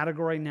in that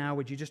category now,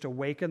 would you just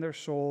awaken their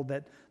soul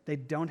that they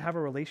don't have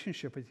a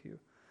relationship with you,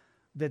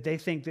 that they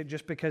think that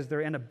just because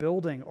they're in a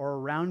building or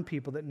around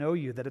people that know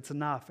you, that it's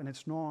enough, and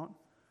it's not.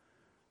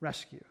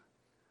 Rescue.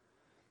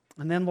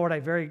 And then, Lord,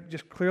 I very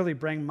just clearly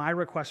bring my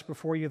request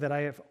before you that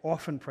I have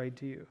often prayed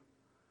to you.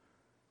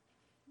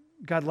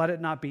 God, let it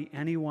not be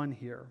anyone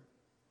here.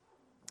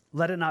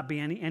 Let it not be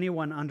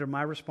anyone under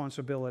my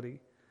responsibility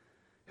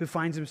who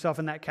finds himself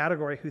in that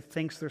category who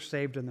thinks they're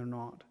saved and they're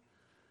not.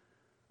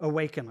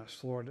 Awaken us,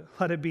 Lord.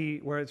 Let it be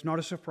where it's not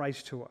a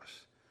surprise to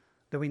us,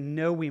 that we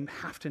know we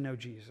have to know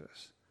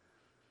Jesus.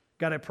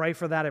 God, I pray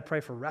for that. I pray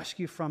for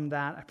rescue from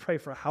that. I pray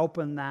for help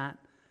in that.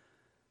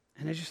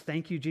 And I just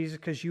thank you, Jesus,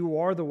 because you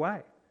are the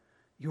way.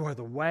 You are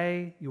the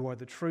way, you are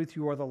the truth,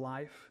 you are the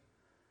life.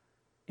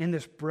 In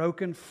this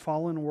broken,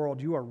 fallen world,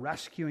 you are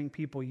rescuing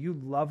people. You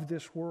love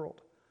this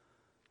world,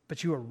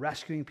 but you are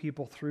rescuing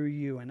people through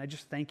you. And I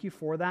just thank you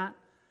for that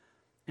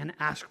and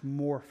ask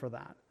more for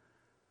that.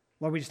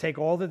 Lord, we just take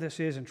all that this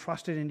is and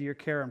trust it into your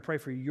care and pray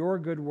for your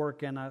good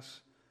work in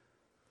us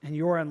and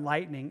your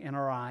enlightening in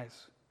our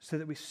eyes so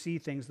that we see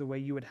things the way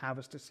you would have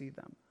us to see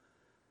them.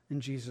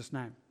 In Jesus'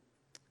 name,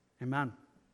 amen.